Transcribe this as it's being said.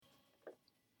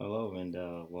Hello and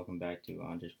welcome back to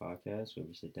Andre's podcast, where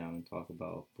we sit down and talk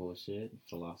about bullshit,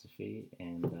 philosophy,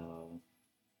 and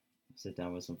sit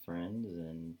down with some friends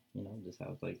and just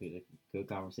have like a good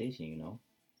conversation.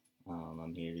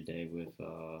 I'm here today with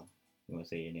you want to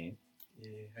say your name?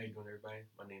 Yeah, how you doing, everybody?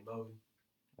 My name Melvin.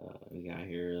 We got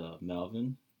here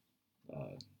Melvin,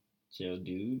 uh, chill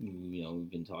dude.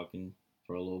 We've been talking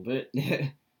for a little bit,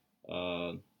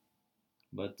 uh,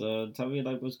 but tell me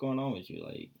like what's going on with you,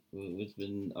 like what's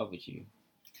been up with you?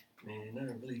 Man,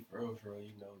 nothing really for real,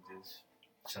 just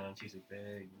trying to chase a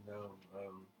bag,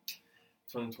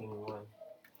 2021,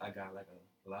 I got like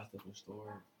a lot of stuff in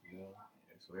store,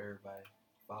 so everybody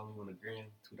follow me on the gram,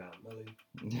 2 Melly.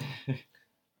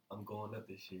 I'm going up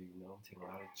this year, I'm taking a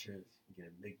lot of trips,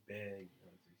 getting a big bag,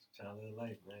 just trying to live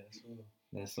life, man, that's all.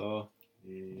 That's all.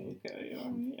 Yeah. Okay,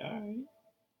 all right, all right.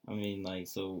 I mean, like,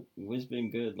 so what's been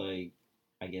good, like,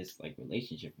 I guess, like,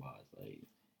 relationship wise, like,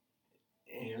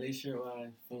 And relationship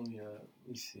wise, feel me, let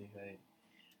me see, like,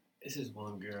 this is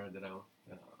one girl that I'm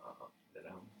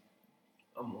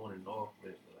on and off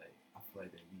with, but like I feel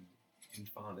like that we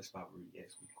found a spot where we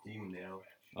actually cool now.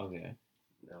 okay,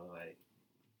 Like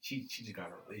she just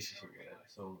got a relationship with her,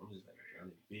 so I'm just like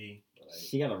trying to be, but like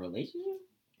she got a relationship?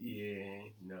 yeah,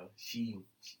 she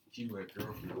with a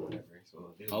girlfriend or whatever,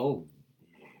 so they Oh,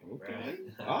 yeah, okay,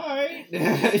 right. all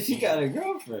right. She got a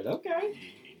girlfriend, okay.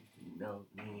 Yeah,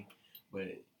 me, but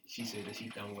she said that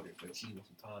she's done with it, but she wants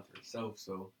some time to herself,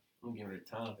 so I'm giving her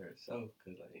time to herself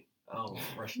because like I don't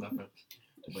rush nothing,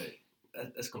 but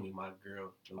that's gonna be my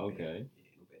girl. No bad. Okay.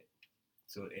 Yeah, no bad.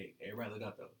 So hey, everybody look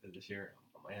out though, because this year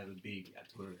I might have a baby. I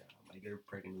told her I might get her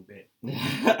pregnant. No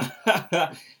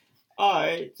bad. All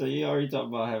right, so you already talked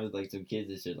about having like some kids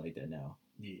and shit like that now.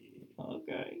 Yeah.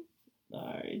 Okay. All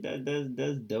right,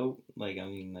 that's dope. Like I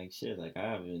mean, like shit. Like I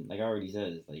haven't, like I already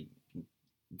said, it's like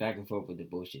back and forth with the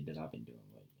bullshit that I've been doing.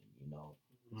 Like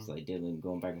it's like dealing,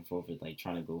 going back and forth with like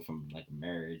trying to go from like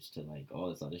marriage to like all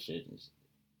this other shit. And just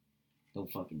don't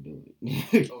fucking do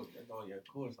it. Oh yeah, of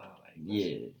course not. Like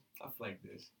Yeah. I feel like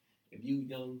this. If you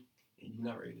young and you're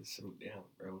not ready to settle down,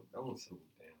 bro, don't settle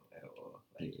down at all.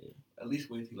 Like Yeah. at least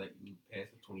wait till like you pass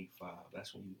the 25.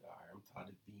 That's when you are. I'm tired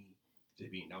of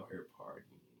being out here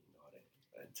partying and all that.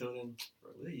 But until then,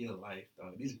 bro, live your life,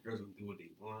 dog. These girls will do what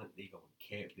they want. They gonna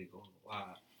cap. They gonna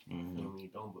lie. Mm-hmm. You know what I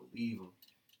mean? Don't believe them.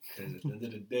 Because at the end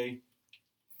of the day,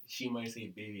 she might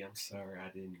say, "Baby, I'm sorry, I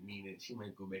didn't mean it." She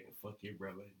might go back and fuck your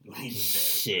brother. Don't even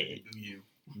Shit. do you?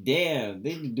 Damn,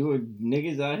 they doing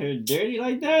niggas out here dirty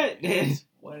like that?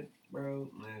 What,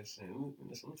 bro? Listen, let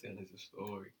me tell you this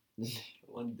story.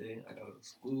 One day, I got out of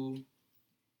school,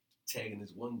 tagging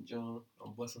this one John.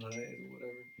 I'm busting her ass or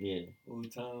whatever. Yeah. All the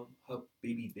time, her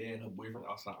baby dad, her boyfriend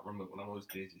outside. I remember when I was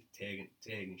there, just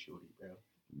tagging shorty, bro.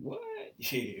 What?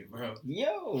 Yeah, bro.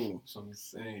 Yo. So I'm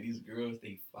saying, these girls,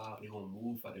 they foul, they gonna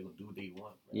move, they gonna do what they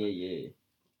want, bro. Yeah, yeah.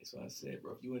 So I said,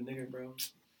 bro, if you a nigga, bro,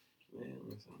 man,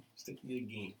 listen, stick to your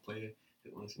game, player.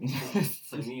 Listen,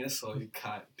 I mean, that's all you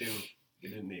got to do.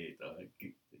 Get in there,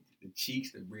 get the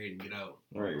cheeks, the bread, and get out.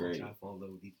 Right, Don't right. try to fall in love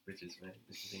with these bitches, man.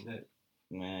 Bitches ain't that.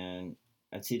 Man,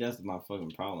 I see that's my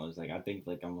fucking problem. It's like I think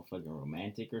like I'm a fucking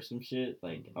romantic or some shit.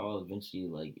 Like I'll eventually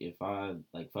like if I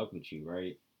like fuck with you,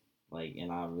 right? Like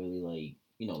and I really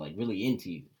like like really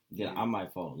into you, then I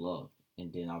might fall in love,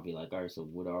 and then I'll be like, all right, so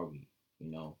what are we?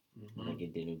 Like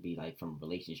it then it'd be like from a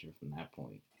relationship from that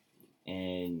point.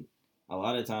 And a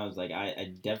lot of times, like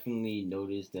I definitely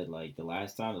noticed that like the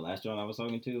last John I was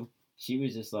talking to, she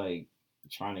was just like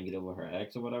trying to get over her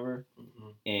ex or whatever.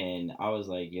 And I was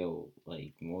like, yo,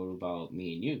 like, what about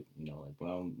me and you? Like,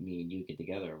 well, me and you get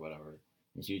together or whatever.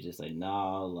 And she was just like,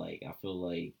 nah, like, I feel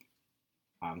like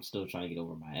I'm still trying to get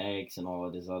over my ex and all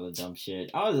of this other dumb shit.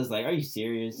 I was just like, are you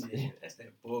serious? Yeah, that's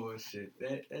that bullshit.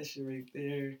 That shit right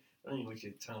there. I ain't waste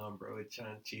your time, bro.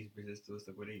 Trying to chase bitches to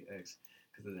stuff with their ex.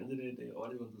 Because at the end of the day, all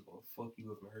they gonna do is gonna fuck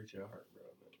you up and hurt your heart, bro.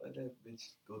 Man. Let that bitch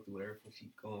go through whatever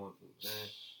she going through, man.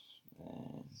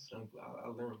 So I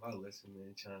learned my lesson,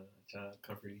 man. Trying to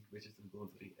comfort these bitches to go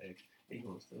into the ex. They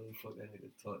gonna still fuck that nigga,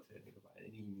 talk to that nigga by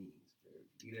any means, bro.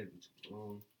 Leave that bitch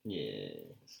alone. Yeah.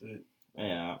 That's it.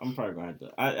 Yeah, I'm probably gonna have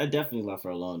to. I definitely left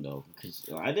her alone though, because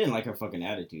I didn't like her fucking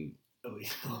attitude. Oh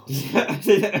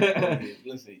yeah.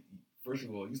 Listen, first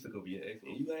of all, you stuck up your ex,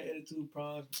 and you got attitude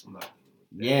problems. I'm not dealing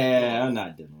with that. Yeah, I'm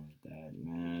not dealing with that,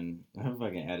 man. Her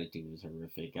fucking attitude was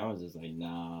horrific. I was just like,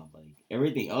 nah. Like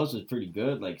everything else was pretty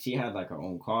good. Like she had like her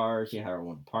own car, she had her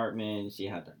own apartment, she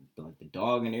had like the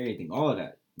dog and everything, all of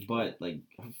that. But like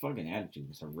her fucking attitude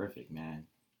was horrific, man.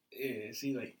 Yeah,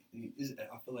 see, like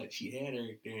I feel like she had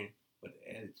everything, but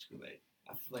the attitude, like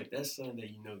I feel like that's something that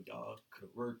y'all could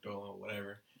have worked on, or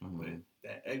whatever. Mm-hmm. But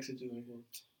that ex situation,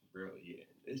 bro. Yeah,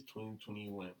 it's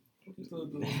 2021. You still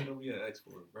doing shit over your ex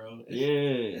for, bro?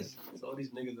 It's all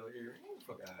these niggas over here.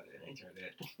 Fuck out of there. I ain't trying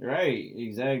that. Right,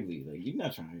 exactly. Like you're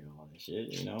not trying to hear all that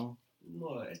shit, No,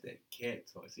 that's that cat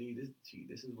talk. See,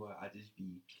 this is why I just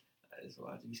be. That's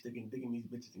why I just be digging these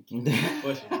bitches and keeping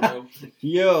pushing, bro.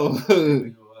 Yo. Why,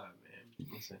 man?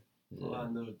 Listen, all I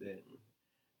know is that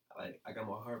like I got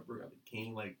my heart broke. I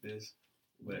became like this,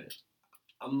 but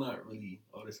I'm not really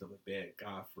all this of a bad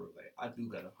guy for it. Like I do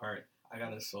got a heart. I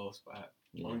got a soft spot.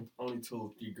 Yeah. Only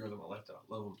told 3 girls in my life that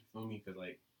I love them. You feel me? Cause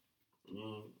like,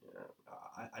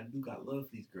 I do got love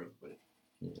for these girls, but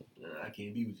I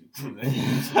can't be with you.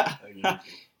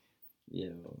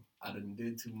 Yeah. I done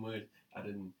did too much. I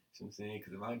done. You know what I'm saying?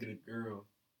 Cause if I get a girl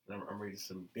and I'm ready to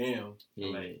settle down,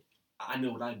 like I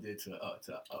know what I did to a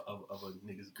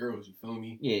nigga's girls. You feel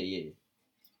me? Yeah.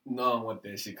 No, I don't want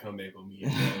that shit come back on me.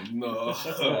 No,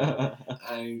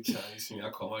 I ain't trying to see me. I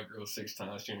call my girl 6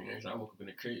 times. She ain't answer. I woke up in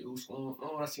the crib. Who's no,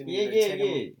 I see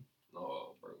Yeah.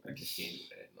 No, bro, I just can't do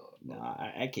that. No, nah,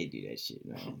 I can't do that shit.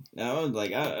 No, I was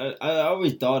like, I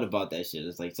always thought about that shit.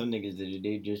 It's like some niggas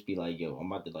they just be like, yo,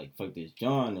 I'm about to like fuck this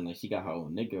John, and like she got her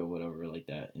own nigga or whatever like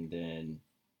that, and then,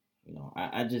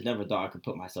 I just never thought I could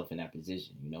put myself in that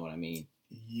position. You know what I mean?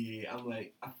 Yeah,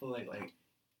 I feel like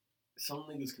some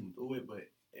niggas can do it, but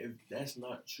if that's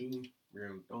not true,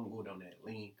 bro, don't go down that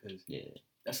lane, cause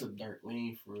that's a dark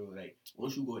lane for real. Like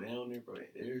once you go down there, bro,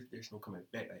 there's no coming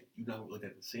back. Like you don't look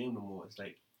at the same no more. It's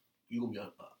like you gonna be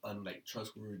like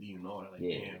trustworthy and all that. Like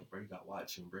damn, bro, you got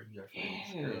watching, bro, you got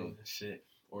friends, girls and shit,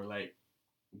 or like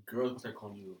girls gonna start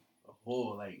calling you a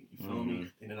whore. Like you feel me?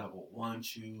 And then I will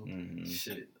want you.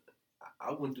 Shit.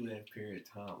 I went through that period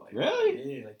of time. Like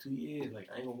really? Yeah, like 2 years. Like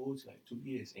I ain't gonna hold you. Like 2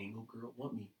 years, ain't no girl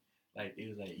want me. Like it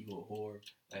was like you a whore.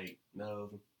 Like no,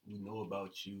 we know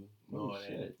about you. All that.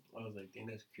 Shit. I was like, damn,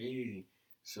 that's crazy.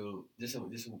 So this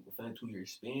within a 2-year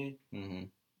span.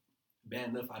 Bad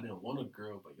enough I didn't want a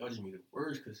girl, but y'all just made it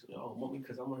worse because y'all want me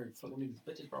because I'm out here fucking niggas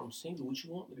bitches, bro. I'm single. What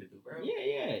you want me to do, bro?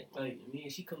 Yeah. Like, man,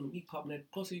 she come to me popping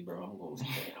that pussy, bro. I'm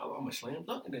gonna slam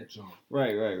dunk in that joint.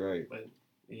 Right. But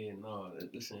yeah, no,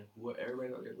 listen,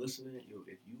 everybody out there listening, yo,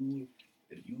 if you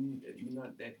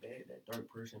not that bad, that dark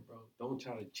person, bro, don't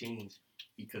try to change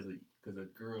because a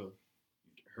girl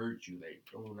hurt you. Like,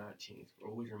 don't not change.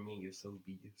 Always remain yourself.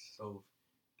 Be yourself.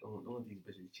 Don't let these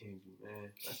bitches change you, man.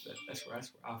 That's where I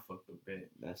fucked up bad.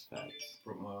 That's facts.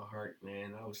 Broke my heart,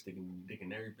 man. I was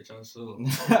digging every bitch I saw.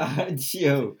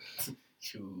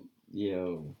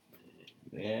 Yo.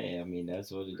 Yeah, I mean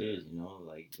that's what it is,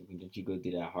 Like when you go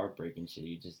through that heartbreak and shit,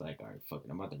 you just like, all right, fuck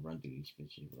it, I'm about to run through these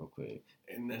bitches real quick.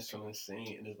 And that's what I'm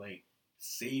saying. And it's like,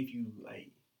 say if you like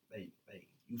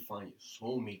you find your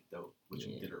soulmate though, but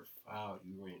you did her foul,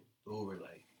 you ran over,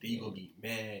 like they gonna be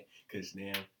mad because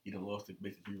now you done lost the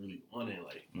bitch that you really wanted.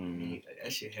 Like, I mean, like,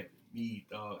 that shit happened to me,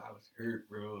 dog. I was hurt,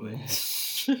 bro. Like,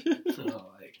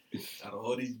 like out of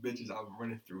all these bitches I'm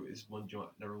running through, it's one joint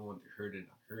I never wanted to hurt it.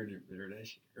 I heard it, bro. That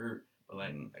shit hurt. But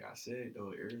like I said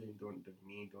though earlier during the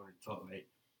talk, like,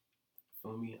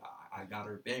 feel me, I got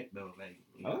her back though. Like,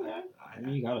 okay, I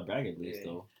mean you got her back at least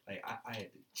though. Like I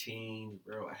had to change,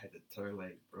 bro. I had to tell her,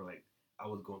 like, bro, like I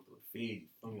was going through a phase. You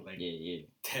feel me? Like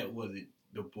that wasn't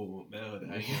the bull Mel that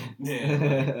I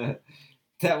am. Like,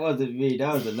 that wasn't me.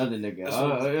 That was another nigga.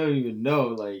 I don't even know.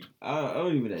 Like I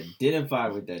don't even identify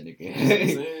with that nigga. You know what I'm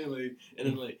saying? Like, and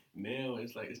then like now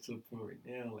it's to the point right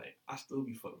now. Like I still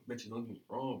be fucking bitches. Don't get me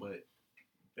wrong, but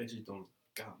bitches don't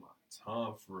got my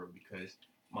time for it because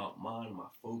my mind, my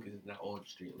focus is not all the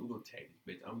street. I'm gonna tag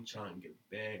this bitch. I'm trying to get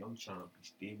a bag. I'm trying to be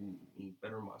stable, be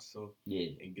better myself,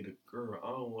 and get a girl. I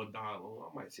don't want to die alone.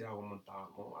 I might say I want to die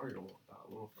alone. I really don't want to die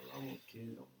alone. I want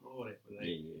kids. I want all that. But like,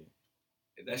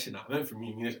 if that shit not meant for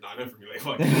me, that shit not meant for me. Like,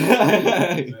 fuck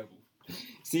example.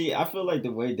 See, I feel like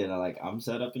the way that I'm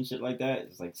set up and shit like that,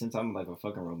 it's like since I'm like a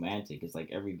fucking romantic, it's like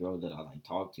every girl that I like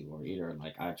talk to or either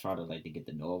like I try to like to get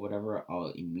to know or whatever,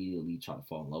 I'll immediately try to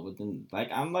fall in love with them. Like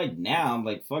I'm like now I'm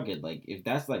like fuck it, like if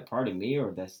that's like part of me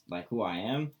or that's like who I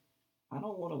am, I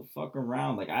don't want to fuck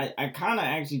around. Like I kind of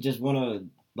actually just want to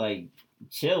like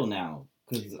chill now.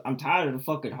 Cause I'm tired of the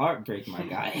fucking heartbreak, my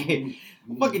guy.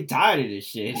 I'm fucking tired of this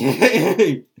shit.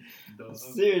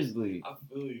 Seriously. I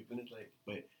feel you, but it's like,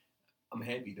 but I'm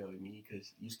happy though,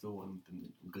 because you still want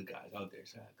them good guys out there.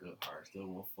 So I have a good heart, still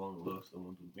want to fall in love, still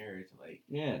want to do marriage, and like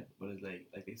But it's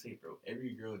like they say, bro,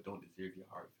 every girl don't deserve your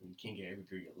heart. You can't get every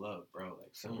girl your love, bro.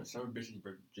 Like some bitches,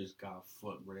 bro, just got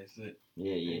fucked, bro. That's it.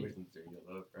 Every bitch don't deserve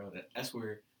your love, bro. That's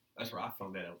where I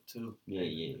found that out too.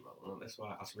 That's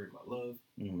why I spread my love.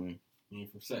 I mean,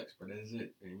 from sex, but that's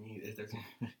it. I mean, that's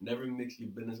never mix your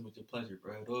business with your pleasure,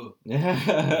 bro. At all. You know what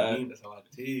I mean? That's how I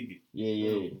take it. Yeah,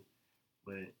 yeah.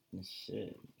 But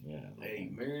Shit, yeah. hey,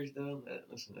 marriage though,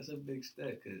 listen, that's a big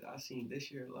step because I seen this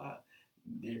year a lot.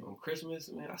 There on Christmas,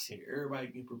 man, I seen everybody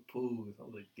getting proposed. I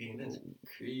was like, damn, that's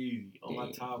crazy. On my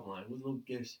timeline, there was no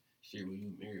gifts. Shit, will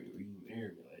you marry me? Will you marry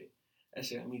me? Like that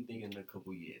shit got me thinking in a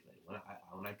couple years. Like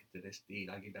when I get to that stage,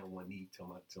 I get down one knee, tell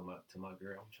my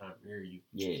girl, I'm trying to marry you.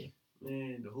 Yeah.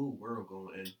 Man, the whole world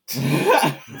going in.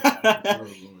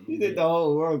 You think the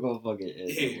whole world gonna fucking end?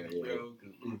 Yeah, bro.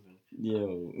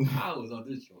 Yo, I was on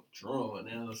this drama.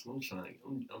 Now I'm trying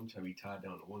to be tied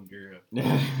down to one girl. I'm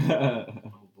a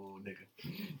bold nigga.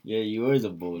 Yeah, you was a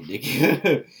bold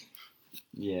nigga.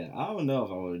 Yeah, I don't know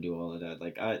if I want to do all of that.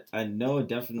 Like, I know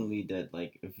definitely that,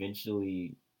 like,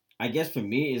 eventually, I guess for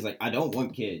me, is like, I don't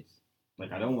want kids.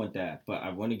 Like, I don't want that, but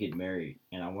I want to get married,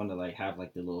 and I want to, like, have,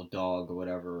 like, the little dog or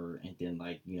whatever, and then,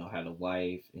 like, you know, have a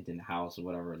wife, and then the house or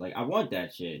whatever. Like, I want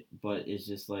that shit, but it's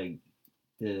just, like,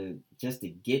 just to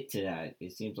get to that,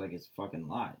 it seems like it's fucking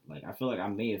lot. Like, I feel like I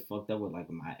may have fucked up with, like,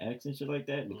 my ex and shit like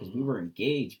that, because we were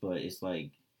engaged, but it's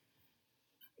like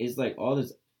all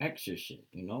this extra shit,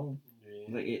 you know?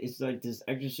 Yeah. Like it's like this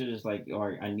extra shit is like, all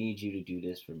right, I need you to do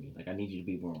this for me. Like I need you to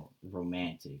be more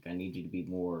romantic. I need you to be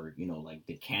more, you know, like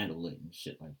the candlelit and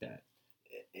shit like that.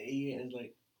 Yeah, and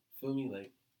like, feel me,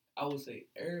 like I would say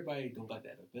everybody don't got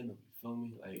that ability. Feel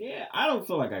me, like yeah, I don't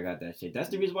feel like I got that shit. That's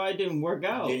the reason why it didn't work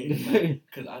out. Yeah, like,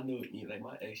 cause I know, like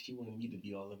my ex, she wanted me to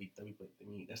be all lovey-dovey, but I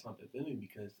mean that's not the feeling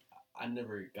because I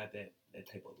never got that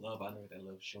type of love. I never got that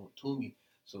love shown to me.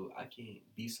 So I can't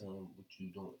be someone what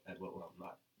you don't at what I'm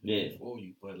not for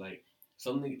you. But like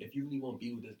something if you really want to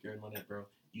be with this girl and all that, bro,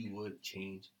 you would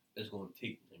change. It's gonna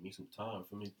take me some time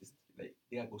for me. Like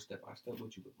they gotta go step by step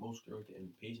with you. But most girls get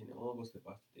impatient. They don't go step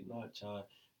by step. They're not trying to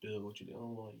build what you. They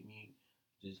don't want you mean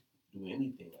just do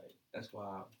anything. Like that's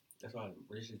why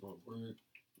relationships don't work.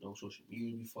 You know, social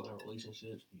media be fucking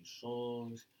relationships. These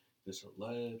songs, the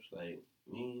celebs, like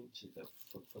shit that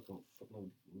fucking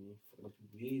up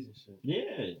people's days and shit.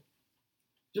 Yeah.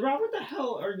 Gerard, what the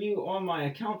hell are you on my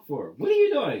account for? What are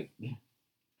you doing?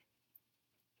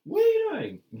 What are you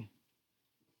doing?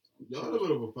 Y'all in the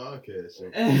middle of a podcast.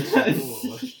 So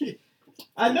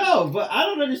I know, but I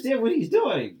don't understand what he's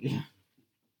doing.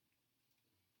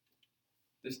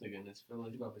 This nigga in his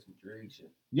feelings, you gotta play some Drake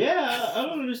shit. Yeah, I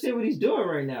don't understand what he's doing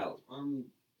right now. I'm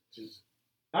just.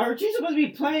 Aren't you supposed to be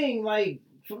playing like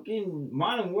fucking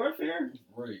Modern Warfare?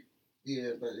 Right.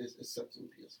 Yeah, but it's up to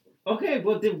PS4. Okay,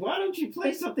 but then why don't you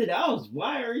play something else?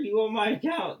 Why are you on my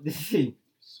account? It's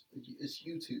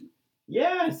YouTube.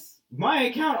 Yes, my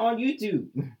account on YouTube.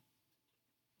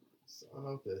 Sign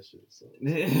out that shit. So.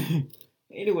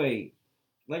 Anyway,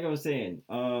 like I was saying,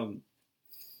 when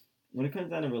it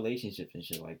comes down to relationships and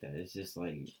shit like that, it's just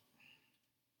like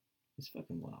it's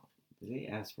fucking wild. They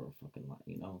ask for a fucking lot,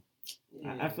 you know.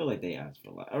 Yeah. I feel like they ask for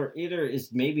a lot, or either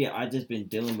it's maybe I just been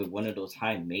dealing with one of those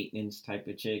high maintenance type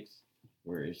of chicks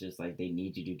where it's just like they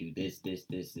need you to do this, this,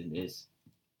 this, and this.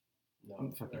 No,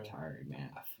 I'm fucking tired,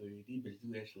 man. I feel you. These bitches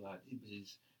do that shit a lot. These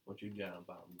bitches, what you got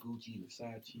about Gucci,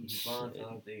 Versace,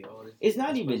 Valentine's Day, all this. It's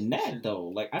not even that shit. Though.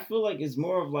 Like I feel like it's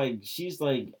more of like she's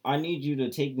like, I need you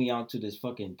to take me out to this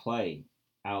fucking play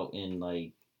out in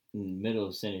like in the middle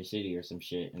of Center City or some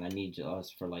shit, and I need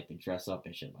us for like to dress up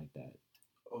and shit like that.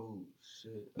 Oh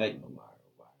shit! Like, why?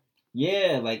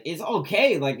 Yeah, like it's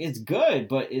okay, like it's good,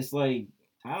 but it's like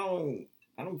I don't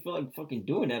feel like fucking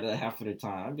doing that half of the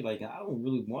time. I'd be like, I don't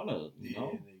really wanna, you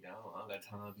know. Nigga, I don't got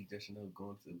time to be dressing up,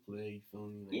 going to the play, you feel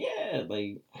me? Like, yeah,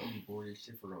 like I'll be bored as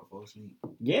shit for don't fall asleep.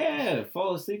 Yeah,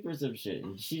 fall asleep or some shit,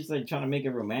 and she's like trying to make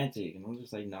it romantic, and I'm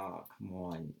just like, nah, come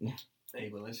on. Hey,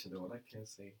 but listen though, what I can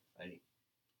say, like.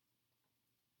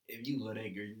 If you love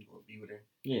that girl, you gonna be with her.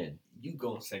 Yeah. You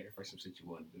gonna sacrifice some shit you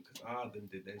want to do. Because I done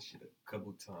did that shit a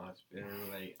couple times. Man.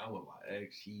 Like, I'm with my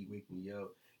ex. She wake me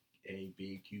up. Hey,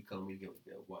 big Q calling me to get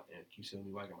what? And Q telling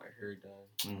me why I got my hair done.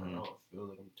 Mm-hmm. I don't feel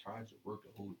like I'm tired. I worked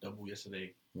a whole double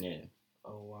yesterday. Yeah.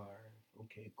 Oh, all right.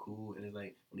 Okay, cool. And it's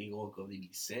like, when they all go, they be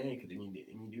sad. Because they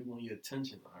want your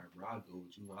attention. All right, bro, I'll go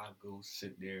with you. I'll go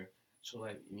sit there. So,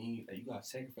 like, you gotta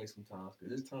sacrifice sometimes.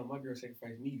 Because this time, my girl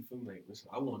sacrificed me. You feel me? Like,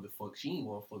 listen, I wanted to fuck. She ain't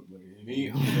want to fuck with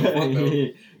me.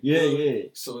 Yeah.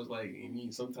 So, it's like,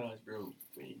 sometimes, bro,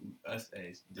 us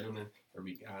as gentlemen, or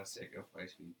we gotta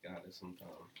sacrifice. We gotta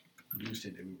sometimes do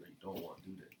shit that we really don't want to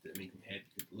do that make them happy.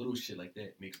 Because little shit like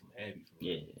that makes them happy.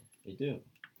 Yeah, they do.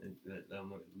 And let them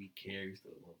know that we care. We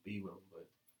still want to be with them. But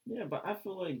yeah, but I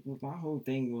feel like what my whole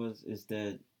thing is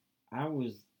that I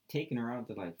was taking her out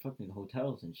to like fucking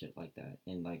hotels and shit like that,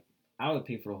 and like I would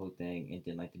pay for the whole thing, and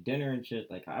then like the dinner and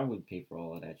shit, like I would pay for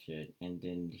all of that shit, and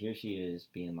then here she is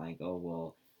being like, oh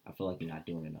well, I feel like you're not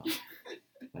doing enough.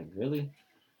 Like really?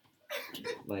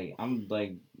 Like I'm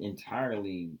like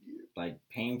entirely like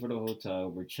paying for the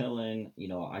hotel. We're chilling. You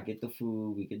know, I get the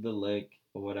food, we get the lick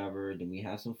or whatever. Then we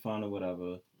have some fun or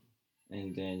whatever.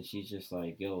 And then she's just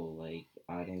like, yo, like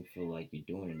I don't feel like you're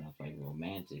doing enough, like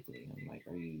romantically. I'm like,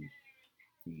 are you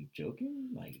joking?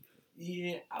 Like,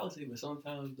 Yeah, I would say, but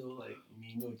sometimes though, like I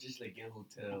mean, just like in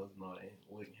hotels and all that, and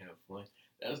wouldn't have fun.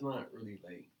 That's not really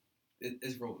like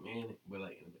it's romantic, but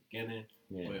like in the beginning.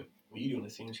 yeah, But when you're doing the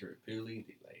same shit repeatedly,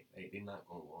 they're not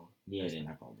gonna want. yeah, they're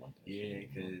not gonna want that. Yeah,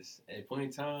 shit, because at a point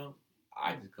in time,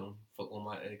 I just come fuck on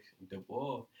my ex and dip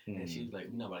off, and she was like,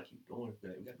 "We not about to keep doing it, but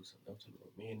like, we gotta do something else to be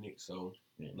romantic." So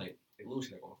yeah, like little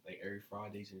shit like off like every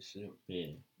Fridays and shit.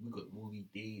 yeah, We go to movie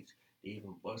dates. Dave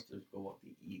and Buster's go out to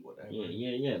eat, whatever.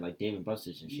 yeah, like David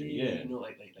Buster's and shit. Yeah, You know,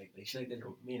 like shit like that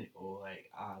romantic, or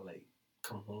like I like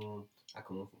come home. I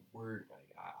come home from work. Like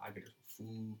I get her some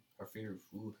food, her favorite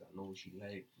food, cause I know what she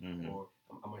like. mm-hmm. Or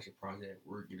I might surprise her at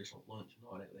work, get her some lunch and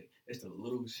all that. Like it's the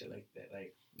little shit like that.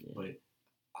 Like, yeah. but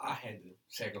I had to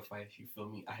sacrifice. You feel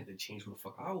me? I had to change who the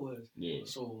fuck I was. Yeah.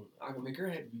 So I can make her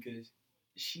happy because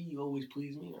she always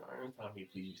pleased me. I don't time to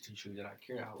please you to show you that I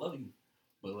care. I love you,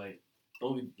 but like.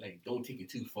 Don't take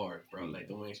it too far, bro. Like,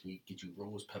 don't ask me to get you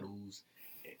rose petals,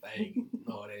 and, like,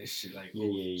 all that shit. Like,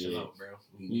 chill out, bro.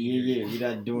 Yeah, we're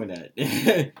not doing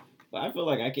that. But I feel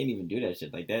like I can't even do that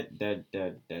shit. Like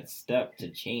that step to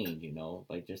change, you know,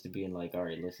 like just to being like, all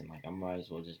right, listen, like I might as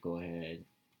well just go ahead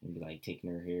and be like taking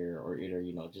her here, or either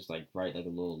you know just like write like a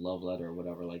little love letter or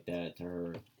whatever like that to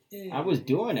her. Yeah. I was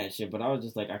doing that shit, but I was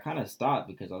just like I kind of stopped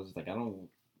because I was just like I don't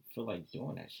feel like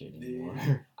doing that shit anymore.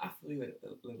 Yeah. I feel like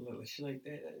shit like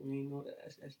that. I mean, you know,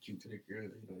 that's cute to the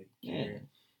girls, you know, they care.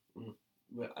 Yeah.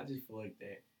 But I just feel like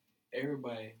that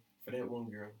everybody for that one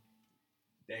girl,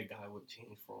 that guy would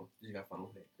change from. You gotta find out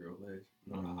who that girl is.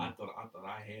 You know, I thought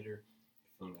I had her.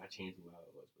 I changed who I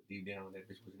was, but deep down that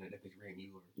bitch wasn't that bitch ran you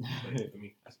over. But I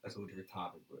mean, that's a whole different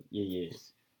topic. But yeah.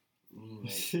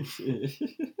 Like,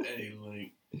 hey,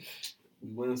 like we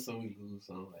win some, we lose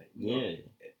some. Like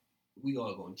we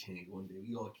all gonna change one day.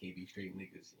 We all can't be straight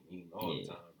niggas all the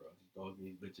time, bro. Just dogging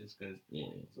these bitches because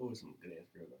there's always some good ass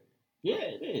girls out here. Yeah,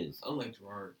 it is. Unlike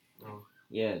Gerard.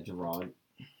 Yeah, Gerard.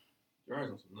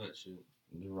 Gerard's on some nut shit.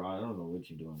 Gerard, I don't know what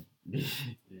you're doing.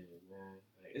 Yeah, man.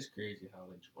 Like it's crazy how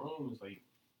like Jerome is like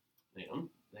I'm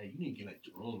like you need to get like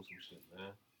Jerome some shit,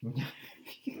 man.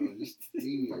 Just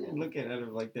leave me alone. Look at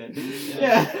him like that.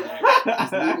 Yeah.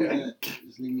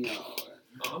 Just leave me out.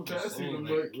 I'm just saying, the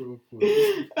like, mic real quick.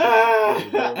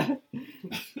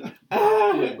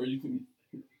 yeah, bro, you can.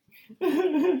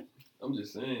 I'm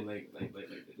just saying, like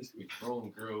this big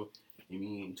grown girl. I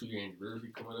mean, 2-year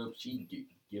anniversary coming up. She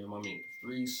giving my man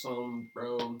threesome,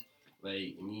 bro.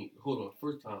 Like, I mean, hold on.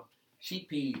 First time she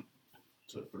paid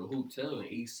for the hotel and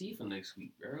AC for next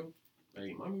week, bro.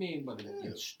 Like, my man about to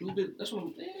get stupid. That's what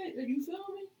I'm saying. Like, you feel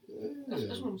me? Yeah.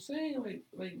 That's what I'm saying.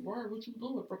 Like, why? What you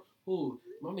doing, bro? Oh,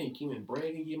 my man came in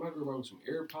bragging. Yeah, my girl brought some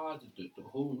AirPods. The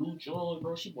whole new John,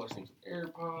 bro. She bought this thing some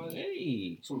AirPods.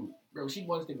 Hey. She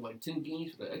bought this thing like 10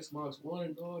 games for the Xbox One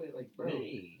and all that. Like, bro.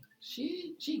 Hey.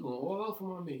 She going all out for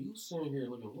my man. You sitting here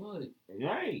looking what?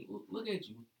 Right. Look at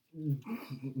you.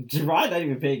 Gerard not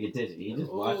even paying attention. He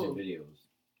just watching videos.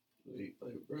 Like,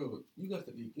 bro, you got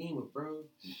to be a gamer, bro.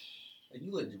 Like,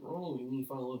 you let Jerome and you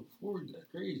find love before you. That's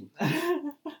crazy.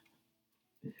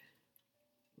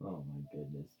 Oh my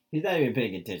goodness. He's not even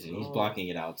paying attention. He's blocking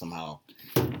it out somehow.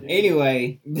 Yeah.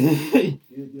 Anyway.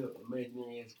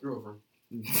 Imaginary ass girlfriend.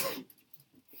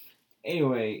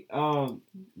 Anyway,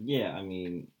 yeah, I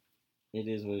mean, it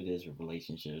is what it is with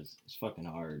relationships. It's fucking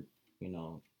hard, you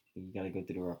know. You gotta go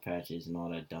through the rough patches and all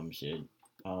that dumb shit.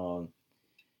 What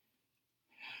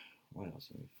else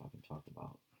have we fucking talked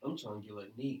about? I'm trying to get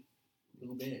like Nate.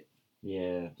 Real bad.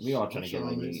 Yeah, we all trying to get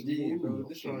like Nate. Yeah, bro.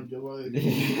 I'm trying to get like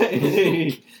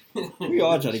we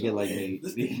all trying to get like Nate.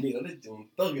 This nigga, I'm just doing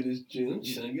thug in this gym. I'm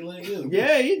trying to get like him.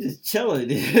 Yeah, he just chilling.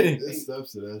 There's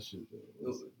steps to that shit,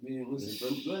 though. Man, listen,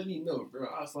 bro. Let me know, bro.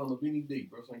 I'll sign up any day,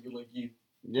 bro. So I can get like you.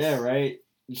 Yeah, right.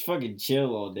 Just fucking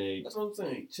chill all day. That's what I'm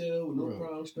saying. Chill, with no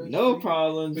problems. No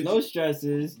problems, no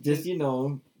stresses. Just, you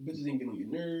know. Bitches ain't getting on your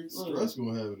nerves. Stress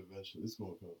gonna have it eventually. It's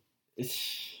gonna come.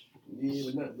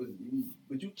 Yeah,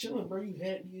 but you chilling, bro. You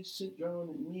happy as shit, drawing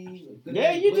at me.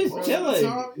 Yeah, you just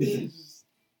chilling. Just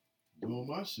doing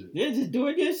my shit. Yeah, just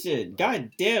doing your shit.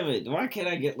 God damn it. Why can't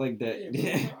I get like that?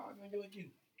 Yeah, bro, I gotta get like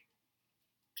you.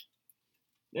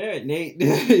 Yeah,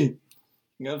 Nate.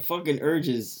 You got fucking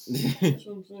urges. That's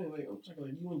what I'm saying. Like, I'm trying to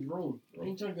like you and Jerome. I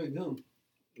ain't trying to get him.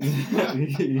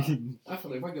 I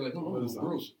feel like if I get like him, I'm gonna go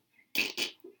broke.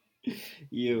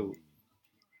 Yo,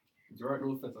 Gerard,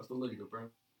 no offense, I still love you though, bro.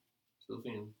 Still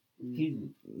family. he's.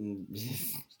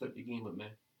 Step your game up, man.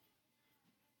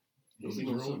 Is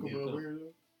Jerome coming over here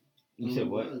though? You said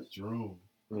what? Jerome.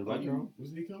 Was that Jerome? Was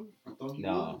he coming? I thought he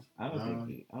No, was. I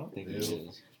don't think he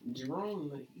is. Jerome,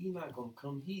 like, he not gonna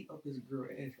come. He up his girl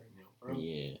ass right now, bro.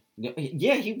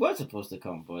 Yeah, he was supposed to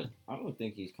come, but I don't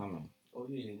think he's coming. Oh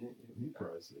yeah, He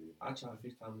probably said. I try to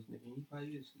FaceTime this nigga. He probably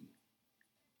is.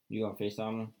 You gonna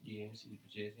FaceTime him? Yeah, and see the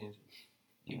jazz hands.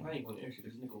 He probably ain't gonna answer.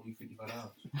 This nigga owe me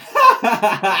 $55.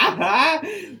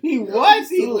 He was?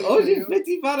 He owed you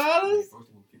 $55?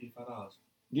 $55.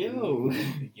 Yo.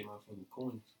 Get my fucking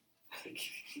coins.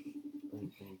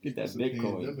 Get that It's a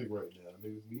Bitcoin. pandemic right now.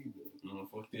 Niggas need that. No,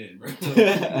 fuck that, bro.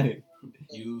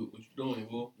 You, what you doing,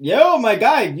 boy? Yo, my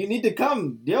guy, you need to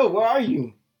come. Yo, where are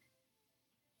you?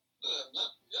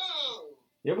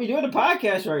 Yo, we doing a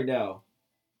podcast right now.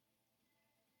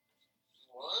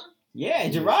 What? Yeah,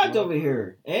 Gerard's over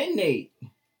here. And Nate.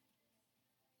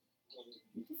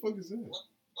 What the fuck is that?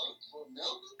 For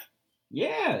Melvin?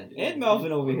 Yeah, and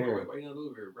Melvin over here. Right now,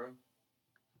 over here, bro.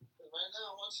 Right now,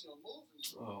 I'm watching a movie.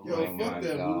 Oh, Yo, my fuck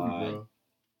that God. movie, bro.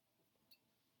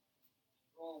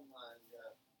 Oh my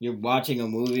god. You're watching a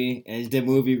movie, and is the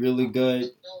movie really good? Yo,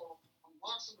 I'm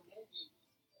watching a movie.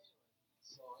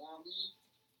 So, you know what I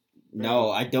mean? No,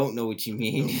 I don't know what you Yo,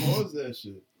 mean. pause that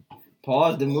shit.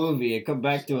 Pause the movie and come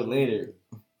back to it later.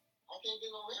 I can't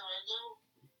get no hair right now.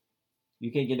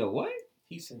 You can't get a what?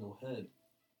 he said no head.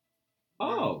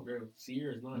 Oh. Bro,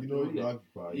 Sierra's not You know doing you that.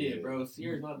 occupied. Yeah, bro,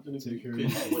 Sierra's not doing it. Take care of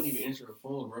Because your- you wouldn't even answer the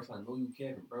phone, bro. So I know you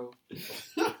capping, bro. Get me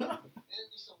some hair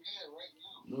right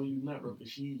now. No, you not, bro.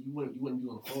 Because you wouldn't be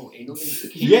on the phone. Ain't no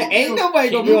nigga. Yeah, ain't nobody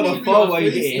gonna be on the phone while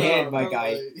you're getting head, my bro.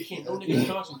 guy. You can't no nigga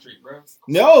concentrate, bro.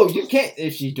 No, you can't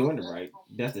if she's doing it right.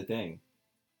 That's the thing.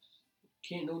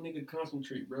 Can't no nigga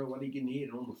concentrate, bro. While they getting head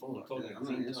on the phone talking at the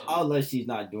same time. Unless she's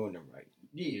not doing it right.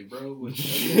 Yeah, bro. But,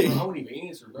 I wouldn't even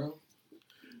answer, bro.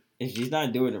 If she's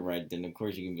not doing it right, then of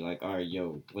course you can be like, all right,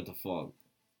 yo, what the fuck?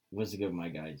 What's good, my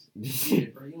guys? Yeah,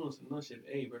 bro. You know some nut shit.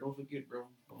 Hey, bro, don't forget, bro.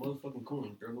 A motherfucking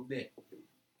coin, bro. No bet.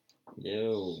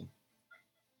 Yo.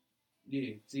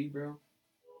 Yeah, see, bro.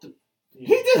 Yeah.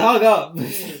 He just hung up. Yeah,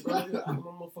 bro. Just my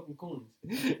motherfucking coins.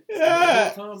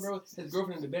 Yeah. Time, bro. His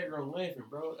girlfriend in the background laughing,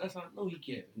 bro. That's how I know he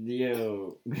capping.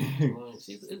 Yo.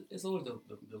 See, it's always the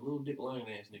little dick lying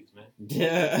ass niggas, man.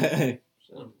 Yeah.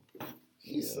 Simple.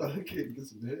 He said I can't get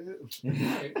some head.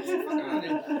 Hey, man, fuck out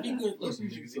of there. You good? Listen,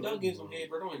 niggas. If y'all getting some head,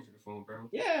 bro, don't answer the phone, bro.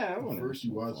 Yeah, I wanna. First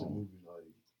you watch a movie like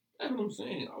That's what I'm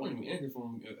saying. I wouldn't even answer the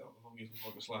phone. I'm gonna get some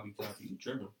fucking sloppy toppy. You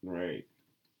tripping? Right.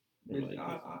 Bitch, Like,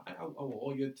 I want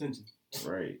all your attention.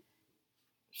 right.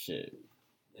 Shit.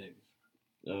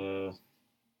 Niggas.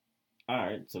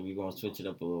 Alright, so we're gonna switch it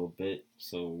up a little bit.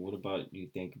 So what about you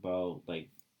think about like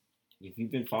if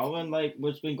you've been following like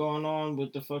what's been going on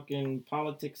with the fucking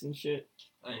politics and shit?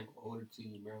 I ain't gonna hold it to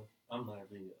you, bro. I'm not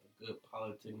really a good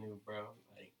politic nigga, bro.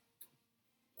 Like,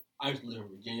 I used to live in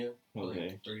Virginia, Okay.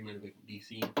 like 30 minutes away from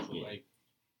DC. So Yeah. like,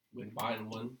 when Biden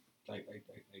won, like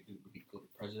the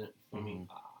president, you feel me?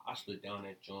 I stood down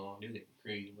that John. They was acting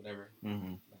crazy, whatever.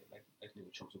 Mm-hmm. Like they were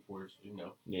Trump supporters, you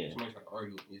know. Yeah. Somebody tried to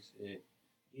argue with me. Said,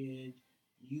 "Yeah,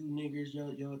 you niggers,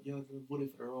 y'all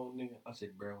voted for the wrong nigga." I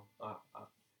said, "Bro,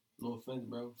 no offense,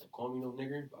 bro. Call me no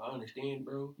nigger, but I understand,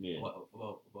 bro. Yeah.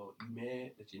 About you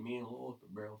mad that your man lost, but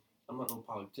bro, I'm not no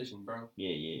politician, bro. Yeah,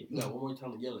 yeah. You got one more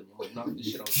time to yell at me. I'm gonna knock this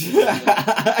shit off.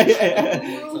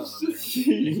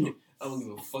 I don't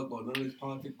give a fuck about none of this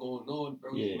politics going on,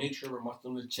 bro. Yeah. Just make sure my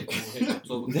stomach check on hit at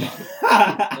 12 o'clock.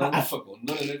 I don't give a fuck about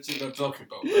none of that shit I'm talking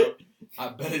about, bro. I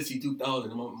better see 2,000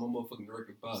 in my motherfucking direct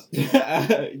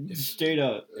deposit. Straight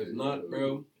up. If not,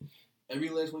 bro, every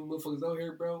last one of you motherfuckers out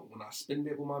here, bro, when I spend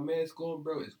that with my mask on,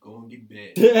 bro, it's gonna get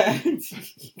bad.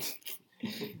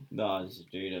 Nah,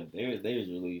 straight up. They was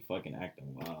really fucking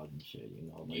acting wild and shit, you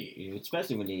know. Like,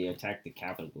 especially when they attacked the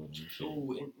Capitol and shit. So,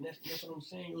 and that's what I'm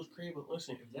saying. It was crazy. But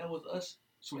listen, if that was us,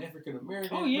 some African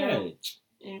Americans, Oh yeah. bro,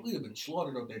 and we'd have been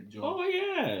slaughtered up that joint. Oh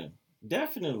yeah.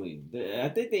 Definitely. I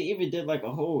think they even did like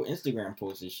a whole Instagram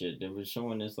post and shit that was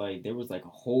showing this like there was like a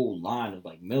whole line of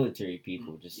like military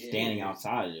people just standing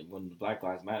outside of it when the Black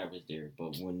Lives Matter was there.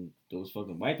 But when those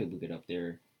fucking white people get up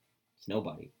there, it's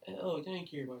nobody. Oh, they ain't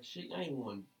care about shit. I ain't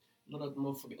want to let up the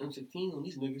motherfucking M16 on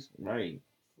these niggas. Right.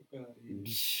 Fuck out of here.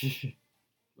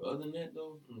 But other than that,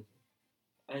 though,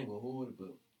 I ain't gonna hold it,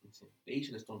 but they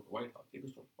should have stormed the White House. They would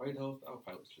storm the White House. I would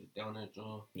probably sit down that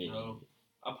joint. You know,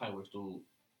 I probably would have stole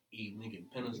Eve Lincoln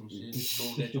pen or some shit.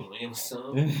 Sold that on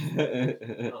Amazon.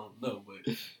 I don't know,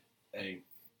 but hey,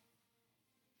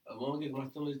 as long as my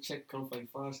stimulus check comes for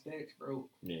like 5 stacks, bro,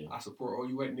 Yeah. I support all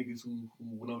you white niggas who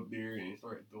went out there and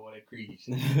started doing all that crazy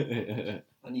shit.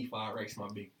 I need 5 racks in my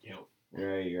bank account.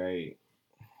 Right.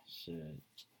 Shit.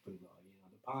 But no,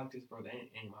 the politics, bro, that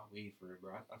ain't my way for it,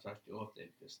 bro. I try to stay off that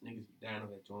because niggas be dying on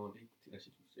that joint. They take that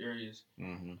shit too serious.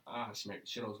 Mm-hmm. I smack the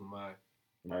shit out of somebody.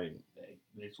 Right.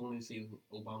 They soon as they say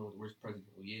Obama was the worst president.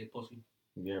 Oh, yeah, pussy.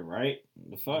 Yeah, right?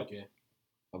 The fuck? Okay.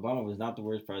 Obama was not the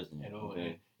worst president. At all.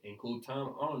 Okay. And cool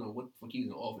time, I don't know what the fuck he was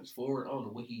in office for. I don't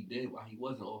know what he did while he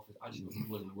was in office. I just know he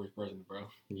wasn't the worst president, bro.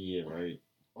 Yeah, right.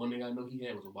 Only thing I know he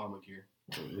had was Obamacare.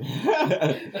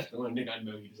 Shit, That's the one thing I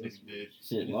know he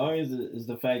did. long as it's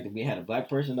the fact that we had a black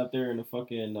person up there in the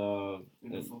fucking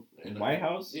in White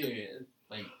House. Yeah,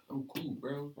 like, I'm cool,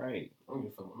 bro. Right. I don't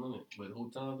give a fuck about none of it. But the whole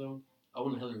time, though, I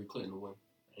wanted Hillary Clinton to win.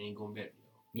 I ain't going back.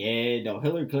 Yeah, no,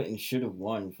 Hillary Clinton should have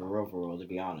won for real, to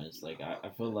be honest. Like, I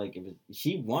feel like it was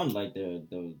she won like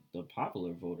the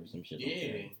popular vote or some shit. Yeah,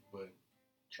 like that. but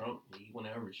Trump, he won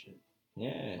every shit.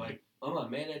 Yeah. Like, I'm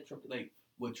not mad at Trump. Like,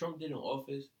 what Trump did in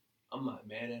office, I'm not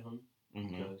mad at him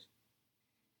because,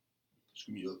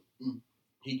 screw me up,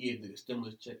 he gave the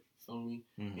stimulus check, feel me?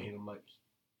 And I'm like,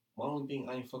 my only thing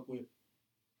I ain't fuck with,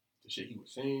 the shit he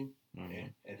was saying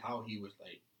and how he was,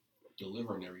 like,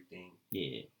 delivering everything.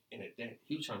 Yeah. And at that,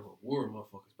 he was trying to go to war with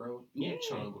motherfuckers, bro. You was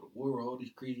trying to go to war with all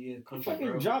these crazy ass countries, fucking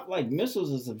bro. dropped like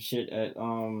missiles or some shit at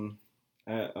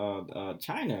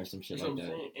China or some shit That's like what I'm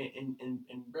that. saying.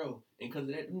 And bro, and because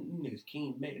of that, them niggas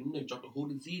came back and them niggas dropped the whole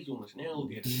disease on us. Now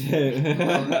look at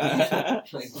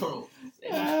it. Like, bro, they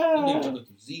dropped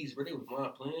the disease, bro. They was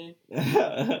not playing.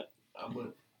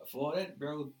 But for all that,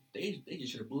 bro, they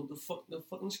just should have blew up the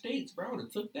fucking states, bro. They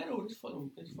took that over this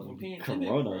fucking pandemic.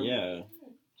 Corona, bro. yeah.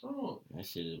 Wrong. That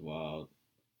shit is wild.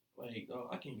 Like,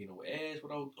 I can't get no ass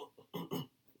without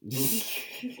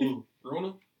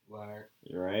Corona. Liar.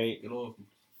 Right? Get off me.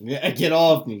 Yeah, get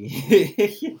off me.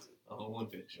 I don't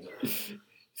want that shit.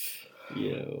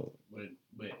 Yo. But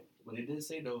they did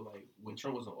say though, like when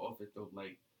Trump was in office though,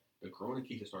 like the corona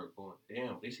cases started going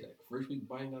down. They said like first week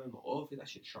Biden got in the office, that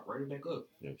shit shot right back up.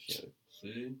 No shit.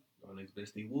 See, y'all niggas better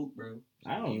stay woke, bro.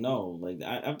 I don't know. Like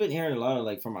I've been hearing a lot of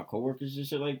like from my coworkers and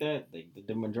shit like that. Like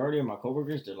the majority of my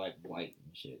coworkers, they're like white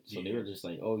and shit. So they were just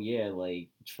like, oh yeah, like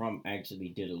Trump actually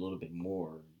did a little bit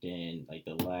more than like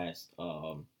the last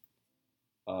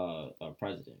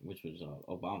president, which was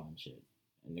Obama and shit.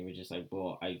 And they were just like,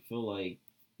 well, I feel like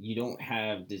you don't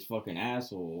have this fucking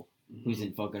asshole who's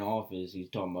in fucking office. He's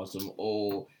talking about some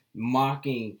old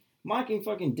mocking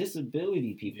fucking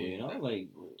disability people, you know, like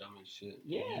dumb as shit.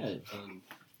 Yeah.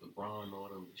 LeBron and all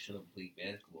them should have played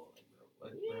basketball. Like, bro,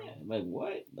 what, yeah, bro? like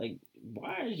what? Like,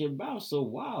 why is your mouth so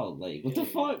wild? Like, what the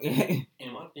fuck? And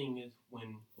my thing is,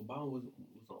 when Obama was in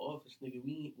office, nigga,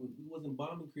 we wasn't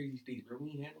bombing crazy states, bro.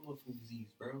 We ain't had no motherfucking disease,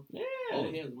 bro. Yeah.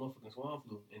 All we had was motherfucking swine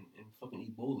flu and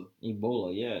fucking Ebola.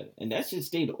 Ebola, yeah. And that shit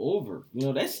stayed over. You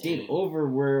know, that stayed over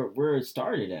where it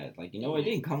started at. Like, you know, it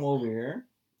didn't come over here.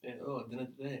 And then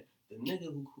after that, the nigga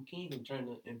who came from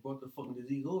China and brought the fucking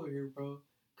disease over here, bro,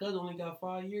 cuz only got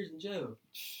 5 years in jail.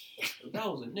 If that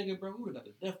was a nigga, bro, we would have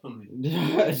got the death penalty.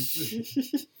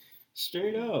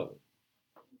 Straight up.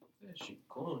 That shit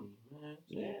corny, man.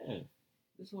 Yeah.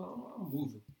 This is why I'm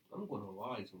moving. I'm going to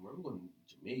Hawaii somewhere. I'm going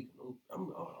to Jamaica.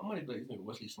 I might be like this nigga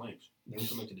Wesley Snipes. He's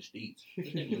coming to the States. This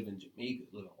nigga live in Jamaica,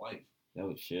 living life. That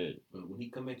was shit. But when he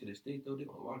come back to the States, though, they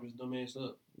gonna lock his dumb ass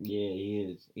up. Yeah, he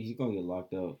is. He's gonna get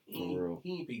locked up, for real.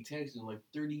 He ain't paid taxes in like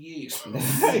 30 years.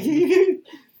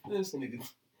 This nigga.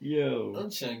 Yo.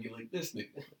 I'm trying to get like this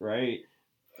nigga. Right?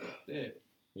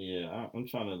 Yeah. I'm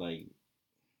trying to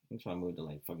move to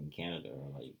like fucking Canada or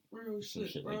like real some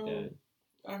shit bro. like that.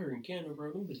 I heard in Canada,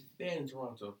 bro, them bitches bad in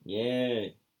Toronto. Yeah.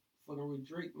 Fucking with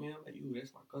Drake, man. I'm like, you,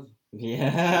 that's my cousin.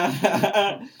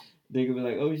 Yeah. They could be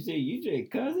like, oh shit, you Drake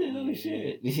cousin? Oh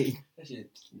shit. That shit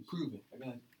proven. I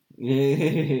got it.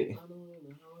 Yeah. I don't know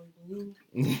how I do.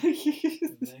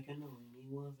 Like I know me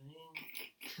one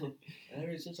thing.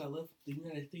 Ever since I left the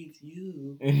United States,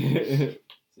 you.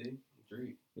 See?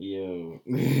 Drake. Yo.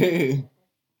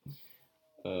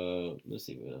 Let's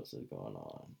see what else is going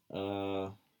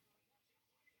on.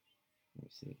 Let me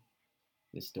see.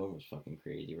 This storm is fucking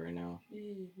crazy right now.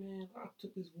 Yeah, man. I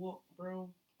took this walk, bro.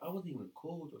 I wasn't even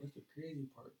cold, though. That's the crazy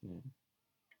part. Yeah.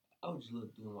 I was just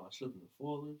doing while slipping and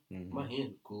falling. My hands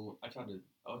were cool. I was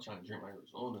trying to drink my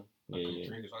Arizona. I couldn't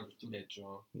drink it, so I just threw that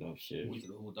jar. No shit.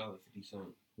 Wasted the whole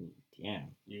 $1.50.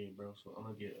 Damn. Yeah, bro. So I'm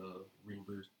gonna get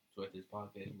reimbursed. So at this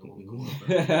podcast, you know what we going,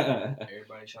 bro.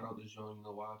 Everybody, shout out this joint. You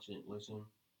know, watch it, listen.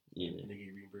 Yeah. And they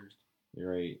get reimbursed. You're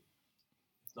right.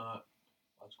 If not,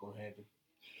 what's gonna happen?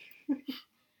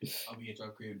 I'll be at your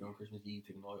crib during Christmas Eve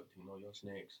taking all your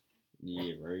snacks.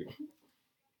 Yeah, right.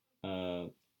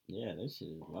 Yeah, that shit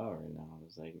is wild right now.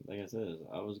 It's like I said,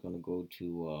 I was gonna go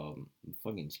to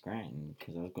fucking Scranton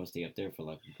because I was gonna stay up there for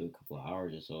like a good couple of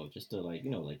hours or so, just to like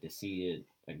like to see it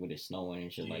like with it snowing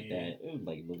and shit like Yeah. that. It was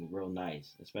like looking real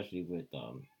nice, especially with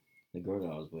the girl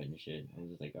that I was with and shit. I was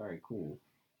just like, all right, cool,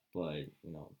 but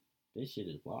this shit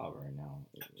is wild right now.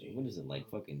 What is it like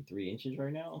fucking 3 inches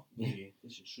right now? Yeah,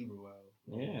 this is super wild.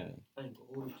 Yeah. I ain't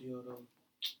gonna hold it to y'all though.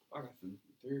 I got food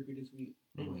therapy this week.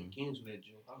 They might cancel that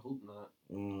joke. I hope not.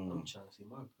 I'm trying to see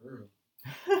my girl.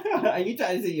 Are you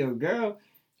trying to see your girl?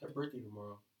 It's her birthday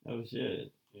tomorrow. Oh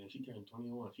shit. Yeah, she turned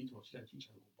 21. She told she trying to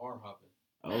go bar hopping.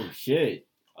 Oh shit.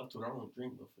 I told her I don't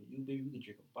drink, but for you, baby, we could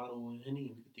drink a bottle of honey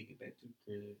and we could take it back to the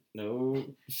crib. No,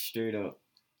 straight up.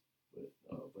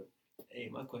 But hey,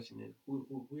 my question is,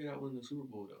 who got win the Super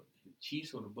Bowl though? The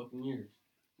Chiefs or the Buccaneers?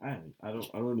 I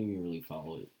don't even really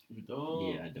follow it. You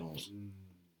don't? Yeah, I don't.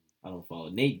 I don't follow.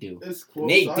 Nate do. It's close.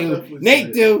 Nate do.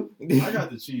 Nate do. I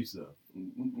got the Chiefs though.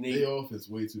 Nate, They offense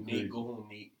way too crazy. Nate, go home,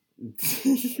 Nate.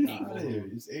 Get out of here.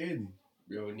 It's Andy.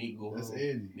 Bro, Nate, go That's home.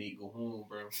 Andy. Nate, go home,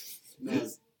 bro. No,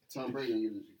 Tom Brady gonna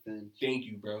give us revenge. Thank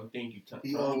you, bro. Thank you.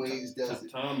 He always does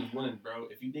it. Tom is winning, bro.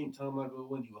 If you think Tom not gonna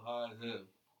win, you high as hell.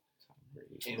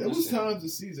 And There was listen, times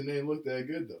this season they ain't looked that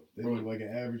good though. They Bro, look like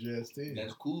an average ass team.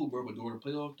 That's cool, bro. But during the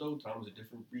playoffs, though, Tom's a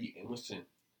different breed. And listen,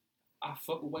 I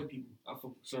fuck with white people. I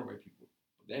fuck with certain white people.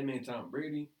 But that man, Tom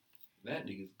Brady, that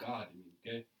nigga's God to me,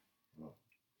 okay? Oh.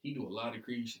 He do a lot of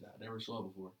crazy shit I never saw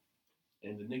before.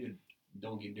 And the nigga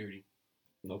don't get dirty.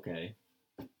 Okay.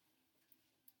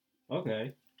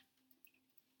 Okay.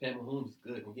 Pat Mahomes is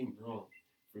good. Don't get me wrong.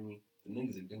 For me, the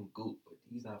nigga's a good goat, but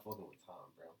he's not fucking with Tom,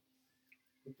 bro.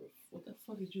 What the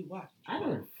fuck did you watch? I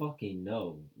don't fucking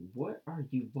know. What are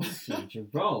you watching,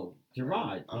 Jerome?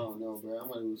 Gerard. I don't know, bro. I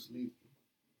might go to sleep.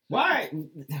 Why are you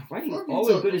Fuck you always talking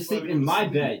going to about sleep going in to my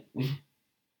sleep? bed?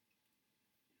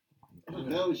 I thought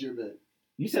that was your bed.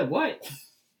 You said what?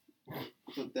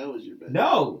 I thought that was your bed.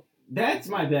 No, that's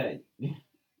my bed.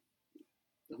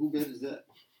 Who bed is that?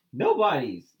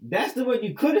 Nobody's. That's the one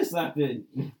you could have slept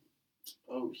in.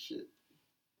 Oh shit.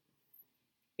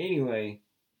 Anyway.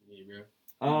 Yeah, bro.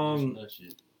 That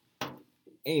shit.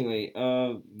 Anyway,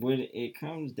 when it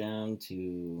comes down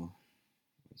to,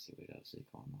 let's see what else is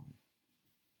going on.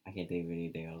 I can't think of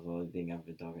anything else. The only thing I've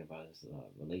been talking about is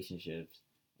relationships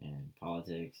and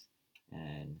politics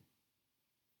and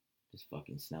just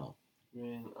fucking snow.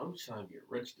 Man, I'm trying to get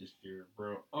rich this year,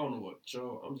 bro. I don't know what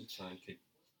y'all. I'm just trying to kick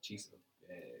Chiefs a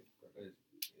bag, bro.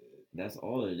 That's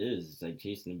all it is. It's like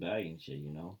chasing the bag and shit,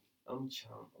 you know. I'm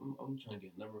trying to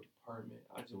get another apartment.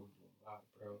 I just want to do a lot,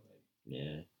 bro. Like,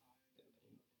 Yeah.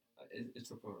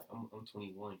 it's a point. I'm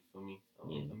 21. You feel me?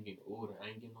 I'm getting older. I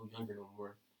ain't getting no younger no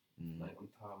more. Like I'm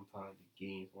tired of the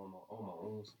games on my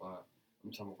own spot.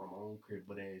 I'm trying to run my own crib,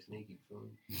 butt ass naked. You feel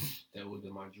me? That would be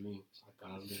my dream. So I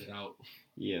gotta live it out.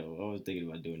 Yeah, I was thinking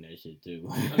about doing that shit too.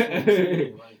 That's what I'm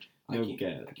saying. Like, No I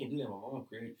cap. can't do that in my mom's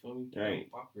crib. You feel me?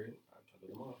 Right. Pop crib. I try to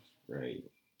do the mom's. Right.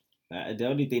 The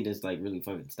only thing that's like really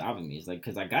fucking stopping me is like,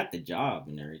 cause I got the job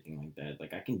and everything like that.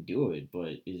 Like I can do it,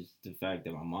 but it's the fact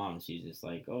that my mom, she's just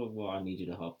like, oh well, I need you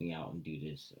to help me out and do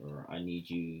this, or I need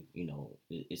you,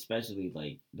 especially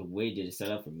like the way that it's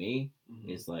set up for me.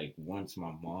 It's like once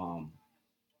my mom,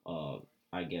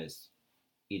 I guess,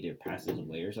 either passes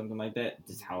away or something like that,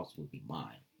 this house would be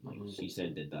mine. Like she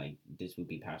said that like this would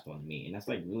be passed on to me, and that's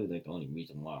like really like the only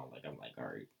reason why. Like I'm like, all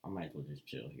right, I might as well just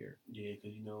chill here. Yeah,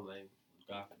 cause like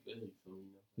God forbid, so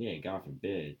Yeah, God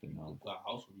forbid, God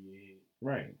house would be ahead.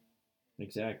 Right.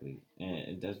 Exactly.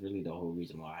 And that's really the whole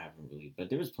reason why I haven't really. But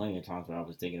there was plenty of times where I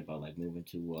was thinking about like moving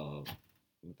to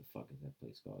what the fuck is that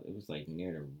place called? It was like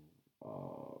near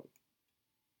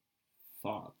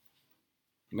the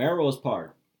Melrose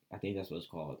Park. I think that's what it's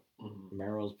called.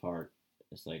 Melrose Park.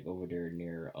 It's like over there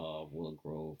near Willow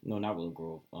Grove. No, not Willow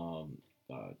Grove.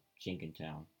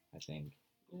 Jenkintown, I think.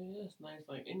 Yeah, that's nice.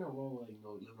 Like, ain't no wrong with living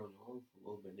on your own for a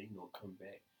little bit, then come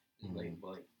back.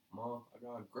 Like, Mom, I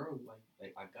gotta grow.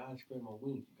 Like I gotta spread my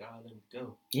wings. You gotta let me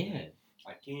go. Yeah.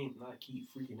 I can't not keep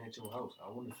freaking at your house. I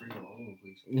want to freak in my own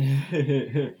place.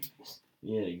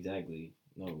 Yeah, exactly.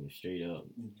 No, straight up.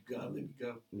 You gotta let me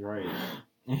go. Right.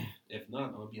 If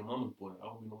not, I'm gonna be a mama's boy. I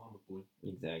don't be no mama's boy.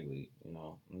 Exactly.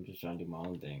 I'm just trying to do my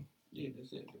own thing. Yeah,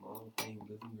 that's it. Do my own thing,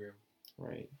 live and grow.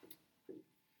 Right.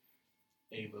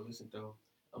 Hey, but listen though,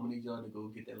 I'm gonna need y'all to go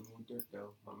get that little dirt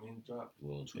though. My man dropped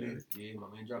Lil 2 Durk. days. Yeah, my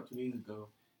man dropped 2 days ago.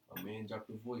 My man dropped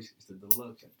the voice. It's the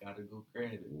deluxe. I gotta go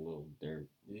grab it. Lil Durk.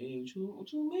 Yeah,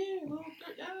 what you mean? Little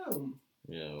dirt, yo.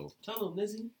 Yo. Tell him,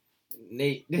 Lizzie.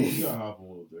 Nate. You gotta hop on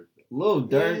Lil Durk. though. Lil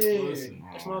Durk. Yeah, Listen.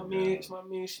 that's Oh, my man. God. That's my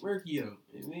man Smirkio.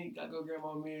 And then gotta go grab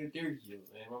my man Dirkio,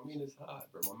 man. My man is hot,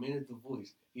 bro. My man is the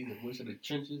voice. He's the voice of the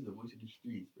trenches, the voice of the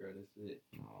streets, bro. That's it.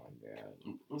 Oh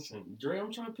God. Listen, Dre,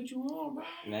 I'm trying to put you on, bro.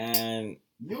 Man,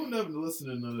 You don't never listen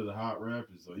to none of the hot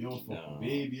rappers though. You don't fuck No. with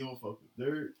Baby. You don't fuck with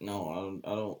Dirt. no,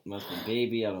 I don't mess with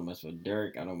Baby. I don't mess with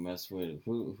Dirk. I don't mess with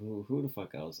who the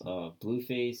fuck else?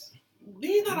 Blueface.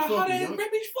 He's not a You hot fucking ass young. rapper.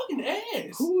 He's fucking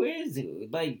ass. Who is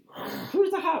it? Like,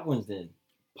 who's the hot ones then?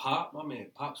 Pop, my man.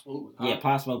 Pop Smoke was hot. Yeah,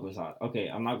 Pop Smoke was hot. Okay,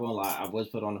 I'm not gonna lie. I was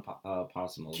put on the Pop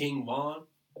Smoke. King Von.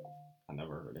 I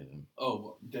never heard of him. Oh,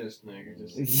 well, this nigga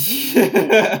just.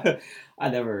 I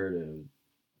never heard of him.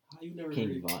 How you never King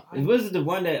heard Von. how It you- was the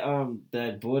one that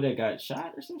that boy that got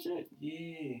shot or some shit.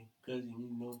 Yeah, because you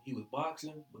know he was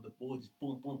boxing, but the boy just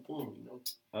boom, boom, boom. You know.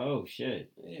 Oh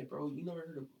shit. Yeah, bro. You never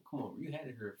heard of? Come on, you had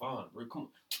to hear Von, bro. Come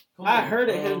I on, heard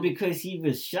of bro. him because he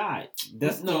was shot.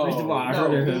 That's No, the reason why I no,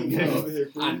 heard of You him. ever hear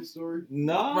Crazy Story?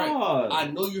 No. Right. I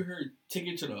know you heard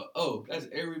 "Ticket to the O." That's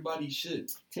everybody's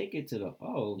shit. Take it to the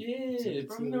Yeah, Ticket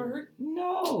bro. to You the- never heard?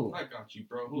 No. I got you,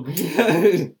 bro. Hold on.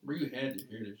 Bro, you had to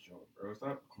hear this joint, bro.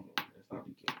 Stop. Come on, man. Stop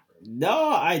the game, bro.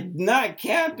 No, I'm not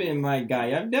capping, my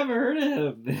guy. I've never heard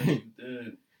of Yes, him. you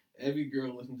did. Every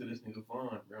girl listen to this nigga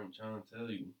Von, bro. I'm trying to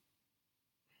tell you.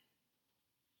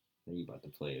 You about to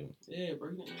play him? Yeah,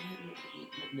 bro. You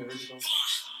never heard this song?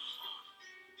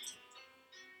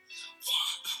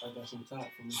 I got some top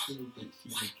from the Sugar Bitch.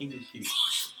 She's from King of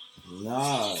Kids.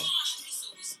 Nah.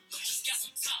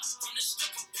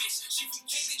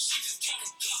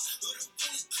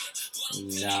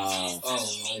 Nah.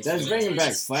 Oh, my That's God. bringing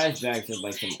back flashbacks of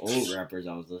like some old rappers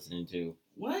I was listening to.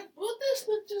 What? What? This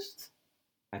nigga just.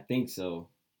 I think so.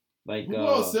 Like Who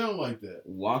else sound like that?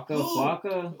 Waka Who?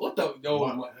 Flocka What the? Yo,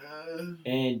 Wha- my-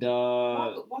 and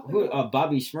Waka who Flocka.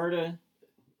 Bobby Shmurda.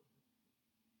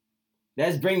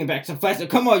 That's bringing back some flashbacks.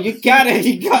 Come on, you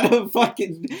gotta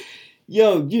fucking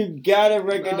yo, you gotta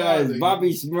recognize nigga.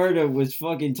 Bobby Shmurda was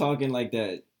fucking talking like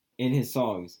that in his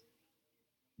songs.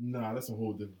 Nah, that's a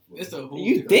whole different flow. It's a whole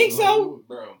You different think flow, so?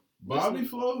 bro? Bobby Listen,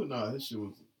 flow? Nah, his shit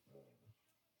was.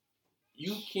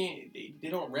 You can't. They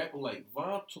don't rap like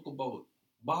Von talk about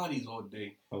bodies all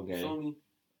day. Okay. Feel me?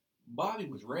 Bobby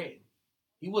was ratting.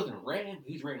 He wasn't ratting,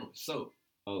 but he's ratting on himself.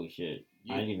 Oh shit.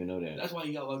 Yeah. I didn't even know that. That's why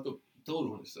he got locked up. He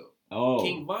told on himself. Oh.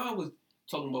 King Von was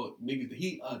talking about niggas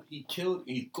that he killed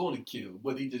and he's going to kill,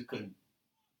 but he just couldn't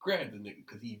grab the nigga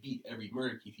because he beat every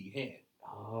murder case he had.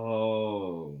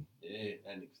 Oh. Yeah,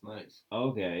 that nigga's nice.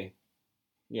 Okay.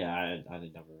 Yeah, I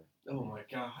did never. Oh my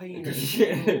god, how you hear this?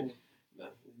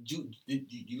 Did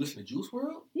you listen to Juice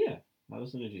WRLD? Yeah, I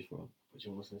listen to Juice WRLD. But you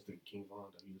don't listen to King Von,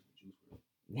 though. You listen to Juice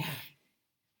WRLD.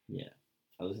 Yeah,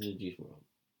 I listen to Juice WRLD.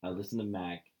 I listen to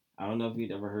Mac. I don't know if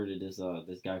you'd ever heard of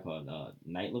this guy called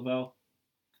Night Lavelle.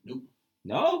 Nope.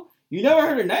 No, you never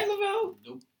heard of Night Lavelle?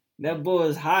 Nope. That boy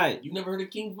is hot. You never heard of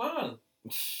King Von?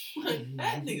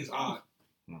 That nigga's hot.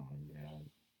 Oh my god.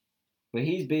 But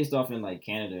he's based off in like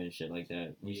Canada and shit like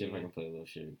that. Let me see if I Yeah. can play a little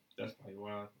shit. That's probably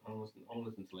why I don't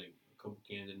listen to like a couple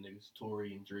Canada niggas,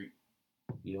 Tory and Drake.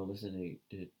 You don't listen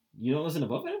you don't listen to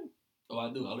both of them? Oh,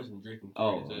 I do. I listen to Drake and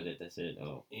Tory. Oh, that's it.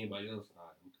 Oh, Anybody else?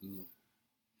 I'm cool.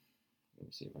 let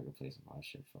me see if I can play some hot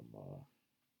shit from oh,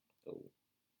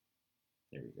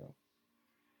 there we go.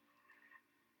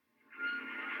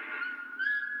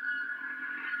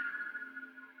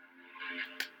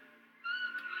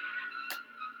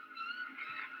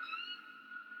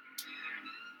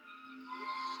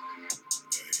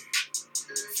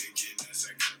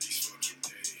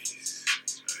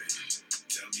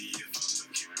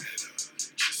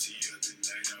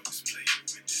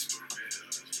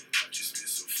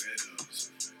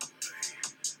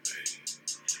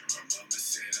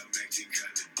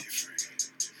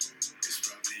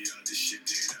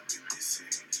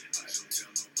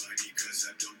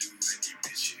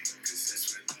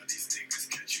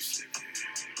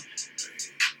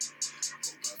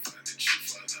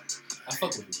 I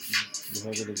fuck with it. You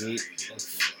heard of the beat?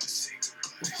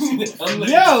 I'm like,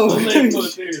 Yo! I'm like go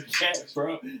there, cat,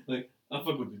 bro. Like, I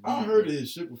fuck with the beat. I heard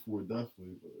his shit before,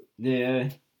 definitely, but Yeah.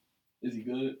 Is he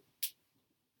good?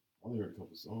 I only heard a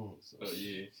couple songs. So. Oh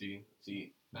yeah. See,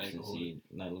 I ain't gonna hold it. See,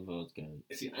 Night Lavelle's good.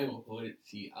 See, I ain't gonna hold it.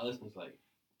 See, I listen to like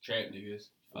trap niggas.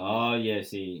 Oh yeah,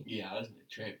 see. Yeah, I listen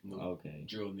to trap, Okay.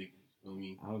 drill niggas. You know what I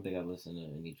mean? I don't think I listen to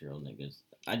any drill niggas.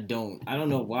 I don't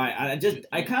know why.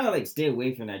 I kind of like stay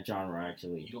away from that genre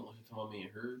actually. You don't listen to my man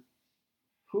Herb?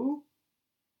 Who?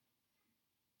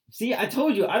 See, I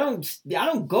told you I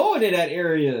don't go into that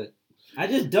area. I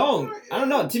just don't. I don't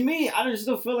know. To me, I just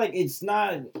don't feel like it's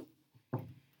not.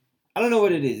 I don't know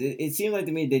what it is. It seems like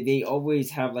to me that they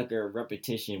always have like a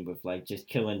repetition with like just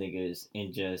killing niggas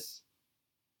and just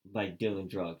like dealing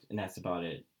drugs, and that's about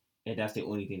it. And that's the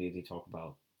only thing that they talk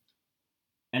about.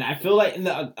 And I feel like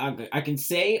I can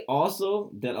say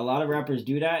also that a lot of rappers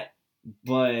do that,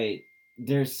 but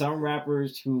there's some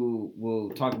rappers who will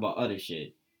talk about other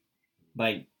shit.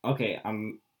 Like, okay, I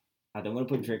don't want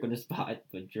to put Drake on the spot,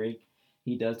 but Drake,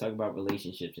 he does talk about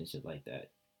relationships and shit like that.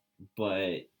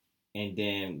 But and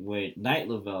then with Night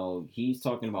Level, he's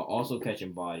talking about also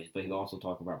catching bodies, but he also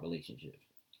talk about relationships.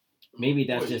 Maybe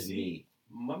that's just me.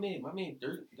 My man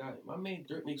Dirt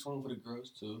makes song for the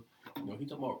girls too. You know, he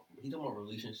talking about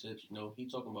relationships. You know, he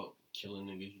talking about killing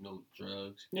niggas. You know,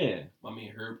 drugs. Yeah. My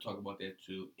man Herb talk about that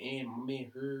too, and my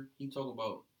man Herb he talk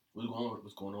about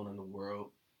what's going on in the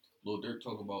world. Lil Durk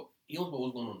talk about he don't talk about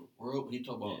what's going on in the world, but he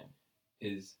talk about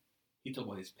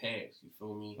his past. You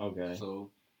feel me? Okay. So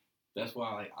that's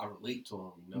why like I relate to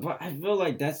him. You know? But I feel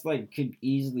like that's like could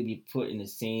easily be put in the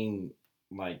same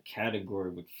like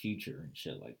category with Future and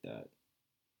shit like that.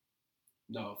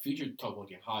 No, Future talk about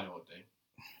getting high all day.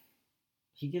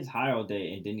 He gets high all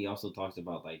day, and then he also talks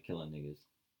about like killing niggas.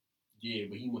 Yeah,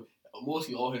 but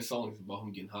mostly all his songs is about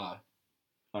him getting high.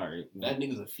 All right. That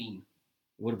nigga's a fiend.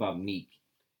 What about Meek?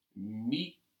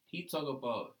 Meek, he talk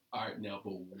about all right now,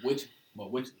 but which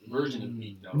version of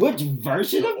Meek though? Which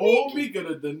version of Old Meek? Meek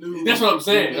or the new? That's what I'm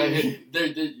saying. Like,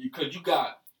 because you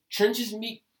got Trenches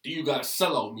Meek, then you got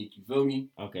Sellout Meek. You feel me?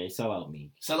 Okay, Sellout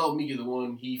Meek. Sellout Meek is the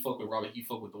one he fuck with Robert. He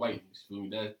fuck with the white niggas. Feel me?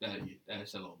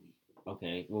 That's Sellout Meek.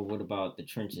 Okay, well, what about the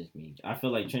Trenches Meek? I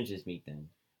feel like Trenches Meek then.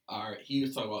 All right, he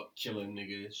was talking about killing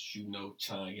niggas, shooting out,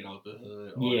 trying to get out the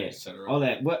hood, all that, etc. All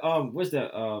that. What's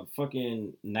that?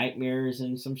 Fucking Nightmares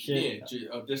and some shit.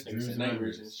 Yeah, this nigga said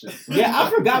Nightmares and shit. Yeah, I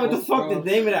forgot what the fuck the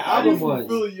name of the album was.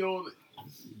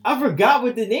 I forgot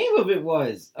what the name of it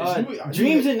was.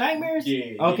 Dreams and Nightmares?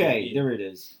 Yeah. Okay, there it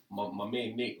is. My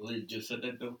man Nick literally just said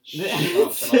that though. Yo,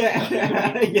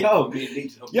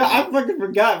 I fucking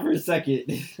forgot for a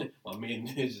second. My man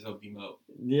Nick just helped him out.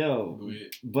 Yo,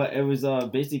 but it was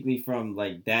basically from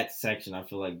like that section. I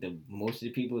feel like the most of the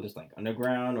people just like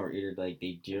underground or either like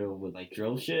they deal with like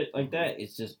drill shit like that.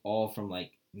 It's just all from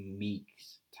like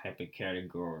Meek's type of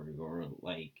category or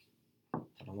like. I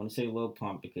don't want to say Lil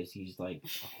Pump because he's like a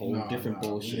whole different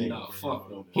bullshit. Nah, fuck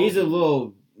no. He's a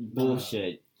little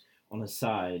bullshit on the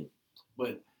side.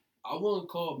 But I wouldn't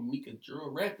call Meek a drill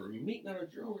rapper. Meek not a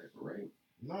drill rapper, right?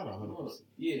 Not 100%.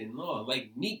 Yeah, no.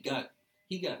 Like Meek got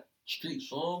street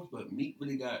songs, but Meek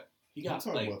really got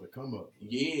talking like about the come up.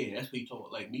 Yeah, that's what he talking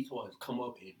about. Like Meek talking about his come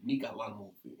up, and Meek got a lot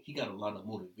of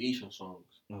motivation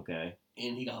songs. Okay.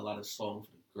 And he got a lot of songs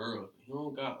for the girls. He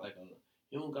don't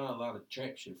got a lot of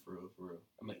trap shit for real.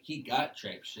 I mean, he got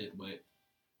trap shit, but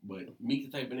Meek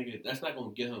the type of nigga that's not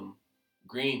gonna get him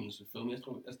Grammys. You feel me?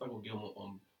 That's not gonna get him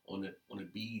on the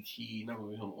BET. Not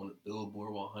gonna get him on the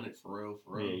Billboard 100 for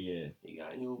real. Yeah. He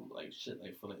got like shit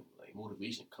like for like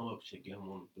motivation come up shit. Get him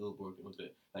on the Billboard.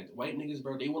 Like the white niggas,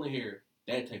 bro. They want to hear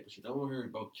that type of shit. They don't want to hear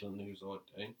about killing niggas all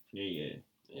day. Yeah.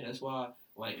 Yeah, that's why.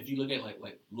 Like if you look at like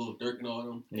Lil Durk and all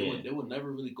them, they would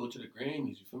never really go to the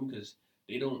Grammys. You feel me? Because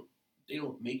they don't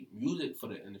make music for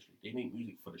the industry. They make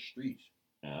music for the streets.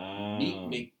 Meek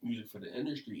make music for the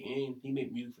industry, and he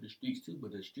make music for the streets too.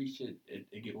 But the street shit,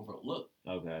 it get overlooked.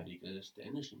 Okay. Because the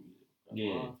industry music.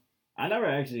 Yeah. I never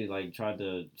actually like tried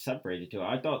to separate the two.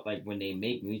 I thought like when they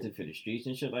make music for the streets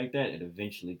and shit like that, it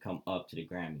eventually come up to the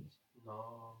Grammys.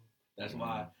 No, that's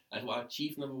why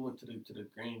Chief never went to the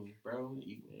Grammys, bro.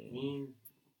 You mean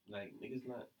like niggas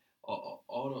not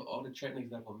all the trap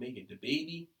niggas not gonna make it. The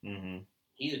Baby. Mm-hmm.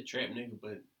 He a trap nigga,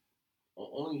 but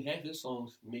only half his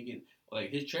songs make it.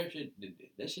 Like his trap shit,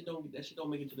 that shit don't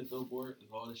make it to the Billboard.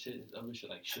 All the shit, other shit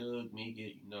like Suge make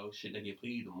it. You know, shit that get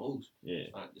played the most. Yeah.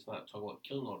 It's not talking about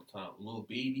killing all the time. Lil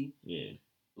Baby. Yeah.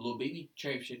 Lil Baby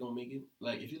trap shit don't make it.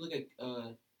 Like if you look at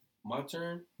My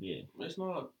Turn. Yeah. It's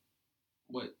not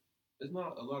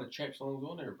a lot of trap songs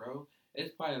on there, bro.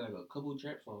 It's probably like a couple of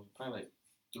trap songs. Probably like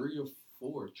 3 or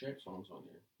 4 trap songs on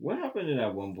there. What happened to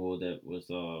that one bull that was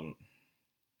I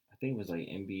think it was like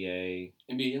NBA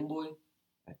Youngboy?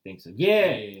 I think so.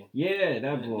 Yeah,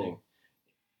 that bull.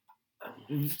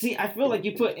 See, I feel like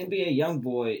you put NBA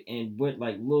Youngboy and with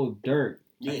like Lil Durk.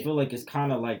 Yeah. I feel like it's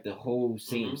kind of like the whole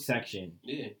same section.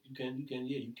 Yeah, you can.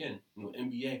 You know,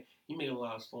 NBA, he made a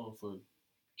lot of songs for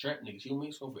trap niggas. He don't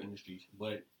make songs for industries,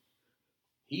 but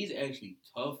he's actually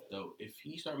tough though. If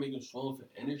he start making songs for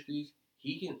industries,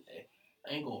 he can.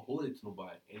 I ain't gonna hold it to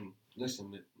nobody. And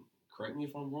listen, correct me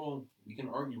if I'm wrong. We can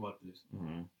argue about this.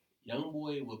 Mm-hmm.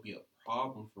 Youngboy would be a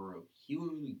problem for real. He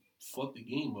would really fuck the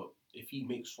game up if he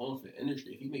makes songs for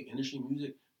industry. If he make industry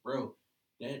music, bro,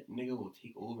 that nigga will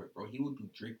take over, bro. He will do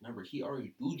Drake numbers. He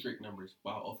already do Drake numbers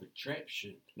by off of trap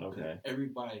shit. 'Cause Okay.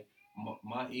 everybody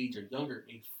my age or younger,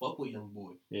 they fuck with Young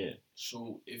Boy. Yeah.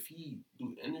 So if he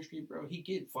do industry, bro, he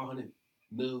get 500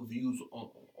 mil views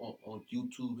on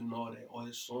YouTube and all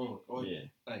his songs. Yeah.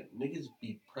 Like niggas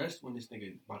be pressed when this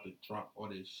nigga about to drop all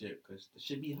this shit because the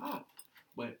shit be hot.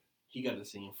 But he got the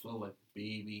same flow like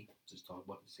Baby, just talk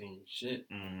about the same shit.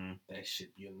 Mm-hmm. That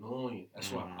shit be annoying. That's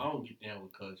why I don't get down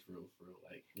with Cuz for real.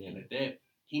 Like, Yeah. and at that,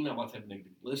 he not my type of nigga to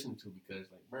be listening to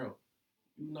because, like, bro,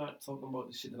 you not talking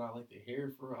about the shit that I like to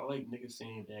hear for. I like niggas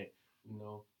saying that, you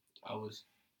know, I was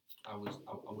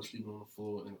sleeping on the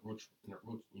floor in the roots,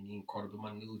 and he caught up in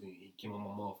my news and he came on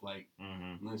my mouth like,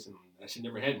 listen, that shit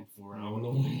never happened before. I don't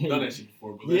know if you've done that shit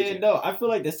before, but yeah, no, I feel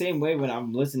like the same way when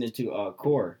I'm listening to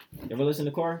Core. You ever listen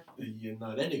to Core? Yeah,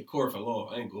 no, that nigga Core fell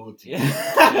off. I ain't going to.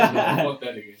 Yeah. Fuck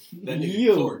that nigga. That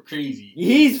nigga Core crazy.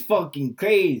 He's fucking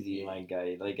crazy, my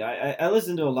guy. Like I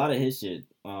listen to a lot of his shit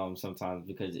sometimes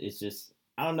because it's just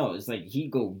I don't know. It's like he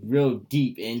go real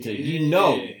deep into he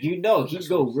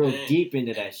go real deep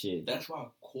into that shit. That's why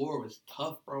Core was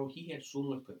tough, bro. He had so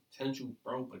much potential,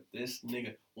 bro. But this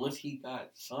nigga, once he got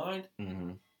signed,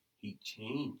 he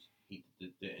changed.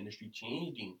 The industry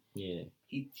changed him. Yeah.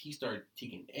 He started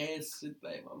taking acid.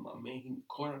 Like my man,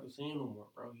 Core not the same no more,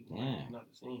 bro. He's not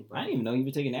the same, bro. I didn't even know he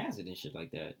was taking acid and shit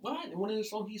like that. What? In one of his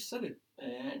songs, he said it.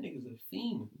 Man, that nigga's a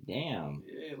fiend. Damn.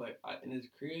 Yeah, and it's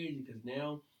crazy because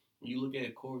now. When you look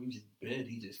at Core, he's just bad.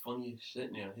 He's just funny as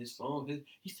shit now. His song,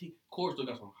 Core still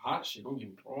got some hot shit. Don't get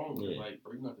me wrong. Yeah. Like,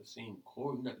 bro, you're not the same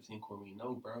Core. You're not the same Core we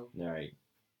know, bro. Right.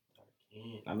 I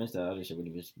can't. I missed that other shit when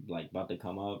he was like about to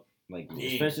come up. Like,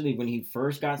 especially when he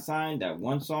first got signed, that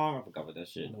one song, I forgot what that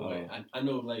shit. I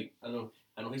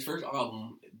know his first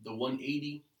album, the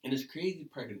 180, and it's crazy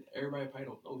part because everybody probably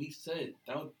don't know. He said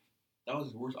that was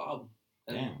his worst album.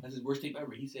 That's his worst tape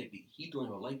ever. He said he don't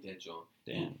even like that, John.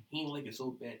 Damn. He ain't like it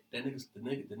so bad. The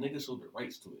nigga sold the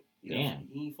rights to it. Damn.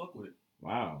 He ain't fuck with it.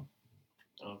 Wow.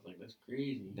 I was like, that's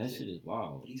crazy. Shit is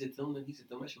wild. He said, tell him that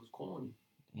shit was corny.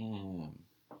 Damn.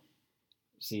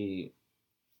 See,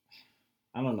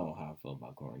 I don't know how I feel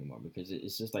about Core anymore because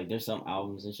it's just like there's some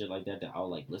albums and shit like that I'll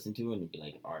like listen to and be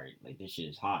like, all right, like this shit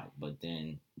is hot. But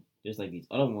then there's like these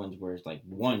other ones where it's like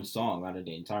one song out of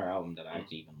the entire album that I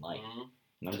actually even like.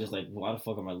 And I'm just like, why the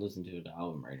fuck am I listening to the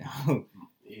album right now?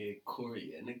 Yeah,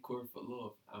 Corey. And then Corey fell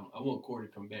off. I want Corey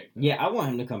to come back. Though. Yeah, I want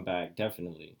him to come back,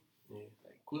 definitely. Yeah,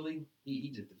 like Quilly, he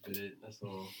just a bit. That's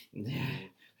all. Yeah.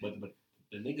 But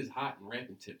the nigga's hot in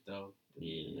rapping tip though.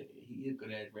 Yeah. He a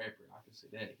good ass rapper. I can say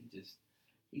that. He just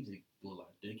do a lot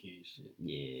of dickhead shit.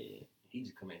 Yeah. He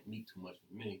just come at me too much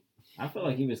for me. I feel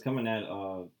like he was coming at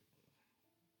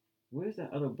where's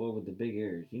that other boy with the big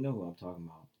ears? You know who I'm talking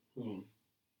about.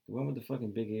 The one with the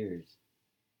fucking big ears.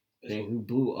 Who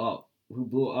blew up,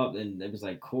 and it was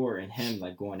like Core and him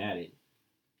like going at it.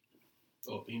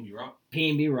 Oh, PNB Rock?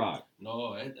 PNB Rock.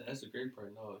 No, that's a great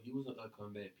part. No, he wasn't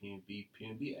coming back PNB.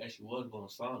 PNB actually was going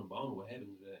to sign him, but I don't know what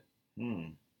happened to that.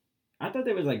 I thought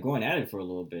they was like going at it for a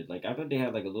little bit. Like I thought they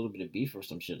had like a little bit of beef or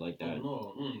some shit like that.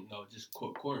 Oh, no, just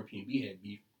Core and PNB had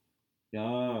beef.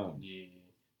 Oh. Yeah,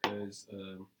 because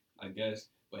I guess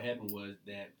what happened was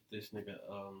that this nigga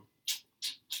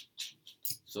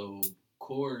so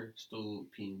Core stole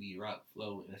PNB Rock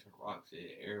flow, and that's what Rock said.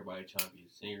 Everybody trying to be a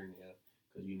singer now,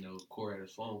 because you know Core had a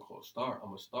song called "Star."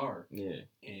 I'm a star. Yeah.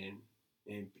 And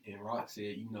Rock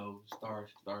said, you know, star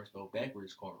spelled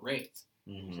backwards called rats.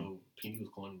 So PNB was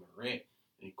calling him a rat,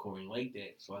 and Core ain't like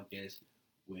that. So I guess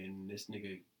when this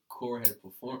nigga Core had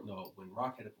when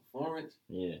Rock had a performance,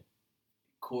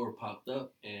 Core popped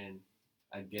up, and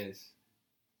I guess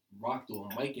Rock threw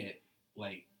a mic at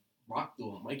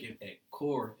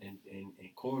Core, and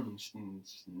Core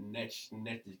snatched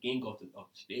his gang off the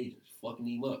stage and was fucking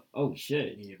him up. Oh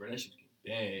shit! Yeah, bro, that shit was getting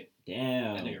bad.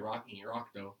 Damn. That nigga Rock ain't rock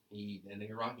though. That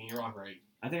nigga Rock ain't rock right.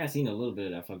 I think I seen a little bit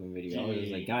of that fucking video. I was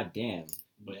just like, god damn.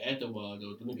 But after a while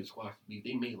though, the niggas squashed the beef.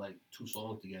 They made like 2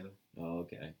 songs together. Oh,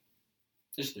 okay.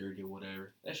 It's 30 or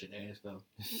whatever. That shit ass though.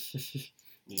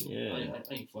 Yeah.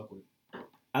 I ain't fuck with it.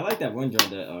 I like that one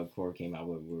joint that Core came out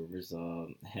with where it was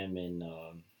him and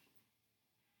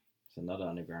it's another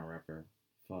underground rapper.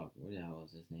 Fuck, what the hell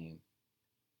is his name?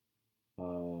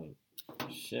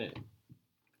 Shit.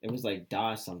 It was like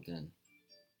Da something.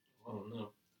 I don't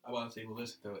know. I'm about to say, well,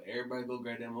 listen though, everybody go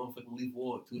grab that motherfucking Leaf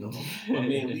Ward too though. My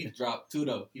man Leaf dropped too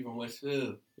though. He from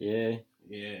Westfield. Yeah.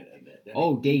 Yeah.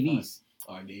 Dave East.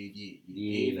 Oh, Dave, yeah.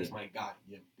 Dave is my guy.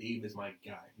 Yeah, Dave is my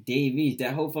guy. Dave East,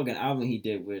 that whole fucking album he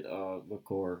did with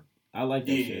Core. I like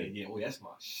that shit. Yeah, well, that's my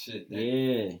shit.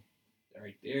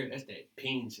 right there, that's that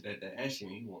pain shit, that action.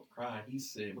 You want to cry. He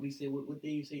said, what he said, what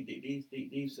Dave say?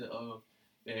 Dave said,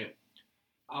 that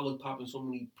I was popping so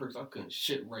many perks I couldn't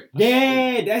shit right.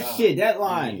 Yeah, that shit, that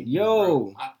line,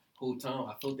 yo. Whole time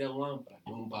I felt that line, but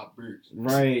I don't pop perks.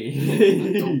 Right.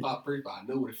 I don't pop perks, but I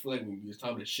know what it felt like when you was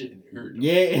talking to shit and it hurt.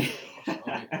 Yeah.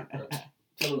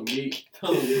 Tell him, Nate.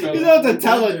 Tell him, bro. You know what to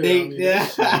tell him, Nate. Yeah.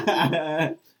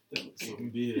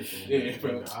 Yeah. Yeah,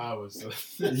 bro. I was.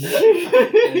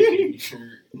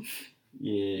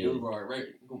 Yeah. Yo, bro, right?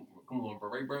 Come on, bro,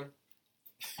 right, bro?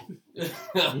 You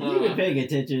been paying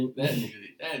attention. That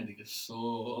nigga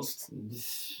sauced.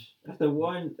 After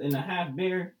 1.5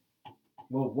 beer.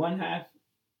 Well, one half.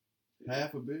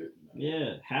 Half a beer?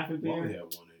 Yeah, half a Well, beer. we had 1.8.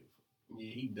 Yeah,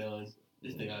 he done.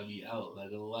 This thing gotta be out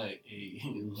like a light. Hey,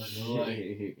 like a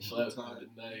light. Slept for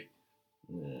the night.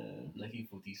 Yeah. Like he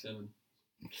 57.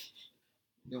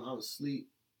 Yo, I was asleep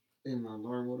and my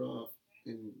alarm went off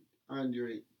and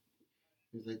Andre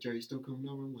was like, Jerry still coming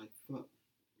over? I'm like, fuck.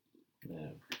 Yeah.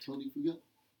 Tony forgot.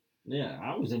 Yeah,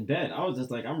 I was in bed. I was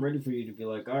just like, I'm ready for you to be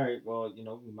like, all right, well, you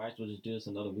know, we might as well just do this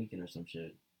another weekend or some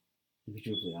shit. To be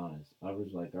truthfully honest, I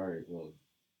was like, all right, well,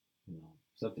 you know,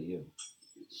 it's up to you.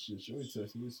 Shit, Shorty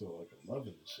texted me so like 11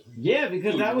 and shit. Yeah,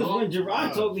 because that was when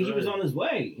Gerard Oh, told me he was right. on his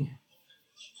way.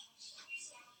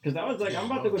 Because I was like, I'm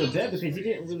about to go to bed because he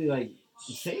didn't really like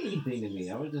say anything to me.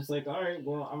 I was just like, all right,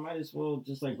 well, I might as well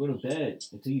just like go to bed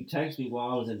until you text me while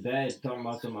I was in bed talking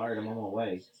about some art. I'm on my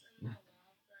way.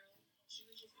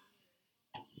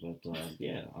 But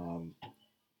yeah,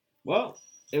 well,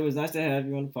 it was nice to have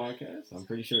you on the podcast. I'm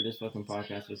pretty sure this fucking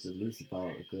podcast was at least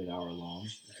about a good hour long.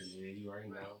 Yeah, you already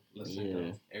know. Listen, Yeah.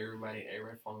 though. Everybody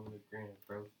following the gram,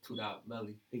 bro. 2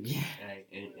 Melly. Yeah. Hey,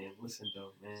 and listen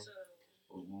though, man.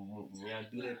 When y'all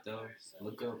do that though,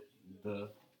 look up the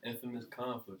infamous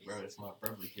Conflict, bro. It's my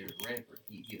brother here, rapper.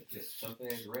 He a tough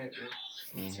ass rapper.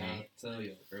 I tell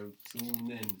you, bro. Tune in,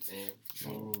 man.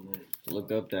 Tune in.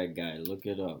 Look up that guy. Look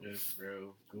it up. Yes,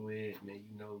 bro. Go ahead, man.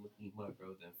 You know, look him up, bro.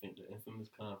 The infamous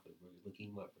Conflict, bro. Look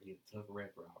him up, bro. He's a tough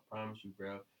rapper. I promise you,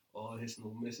 bro. All hits,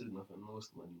 no misses, nothing less,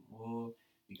 nothing more.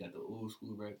 You got the old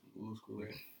school rap,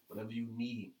 whatever you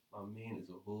need. My man is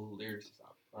a whole lyricist.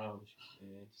 I promise you,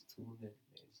 man. Just tune in, man.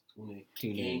 Just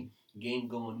tune in. Game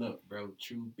going up, bro.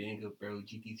 True banger, bro.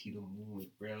 GTT the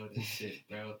movement, bro. That's it,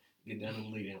 bro. Get down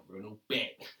and lay down, bro. No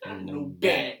back. No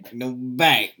back. No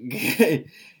back.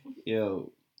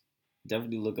 Yo,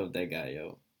 definitely look up that guy,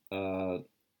 yo.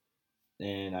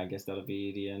 And I guess that'll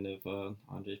be the end of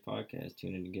Andre's podcast.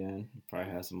 Tune in again.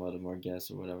 Probably have some other more guests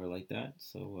or whatever like that.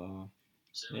 So,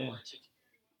 yeah.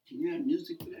 Can you have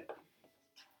music for that?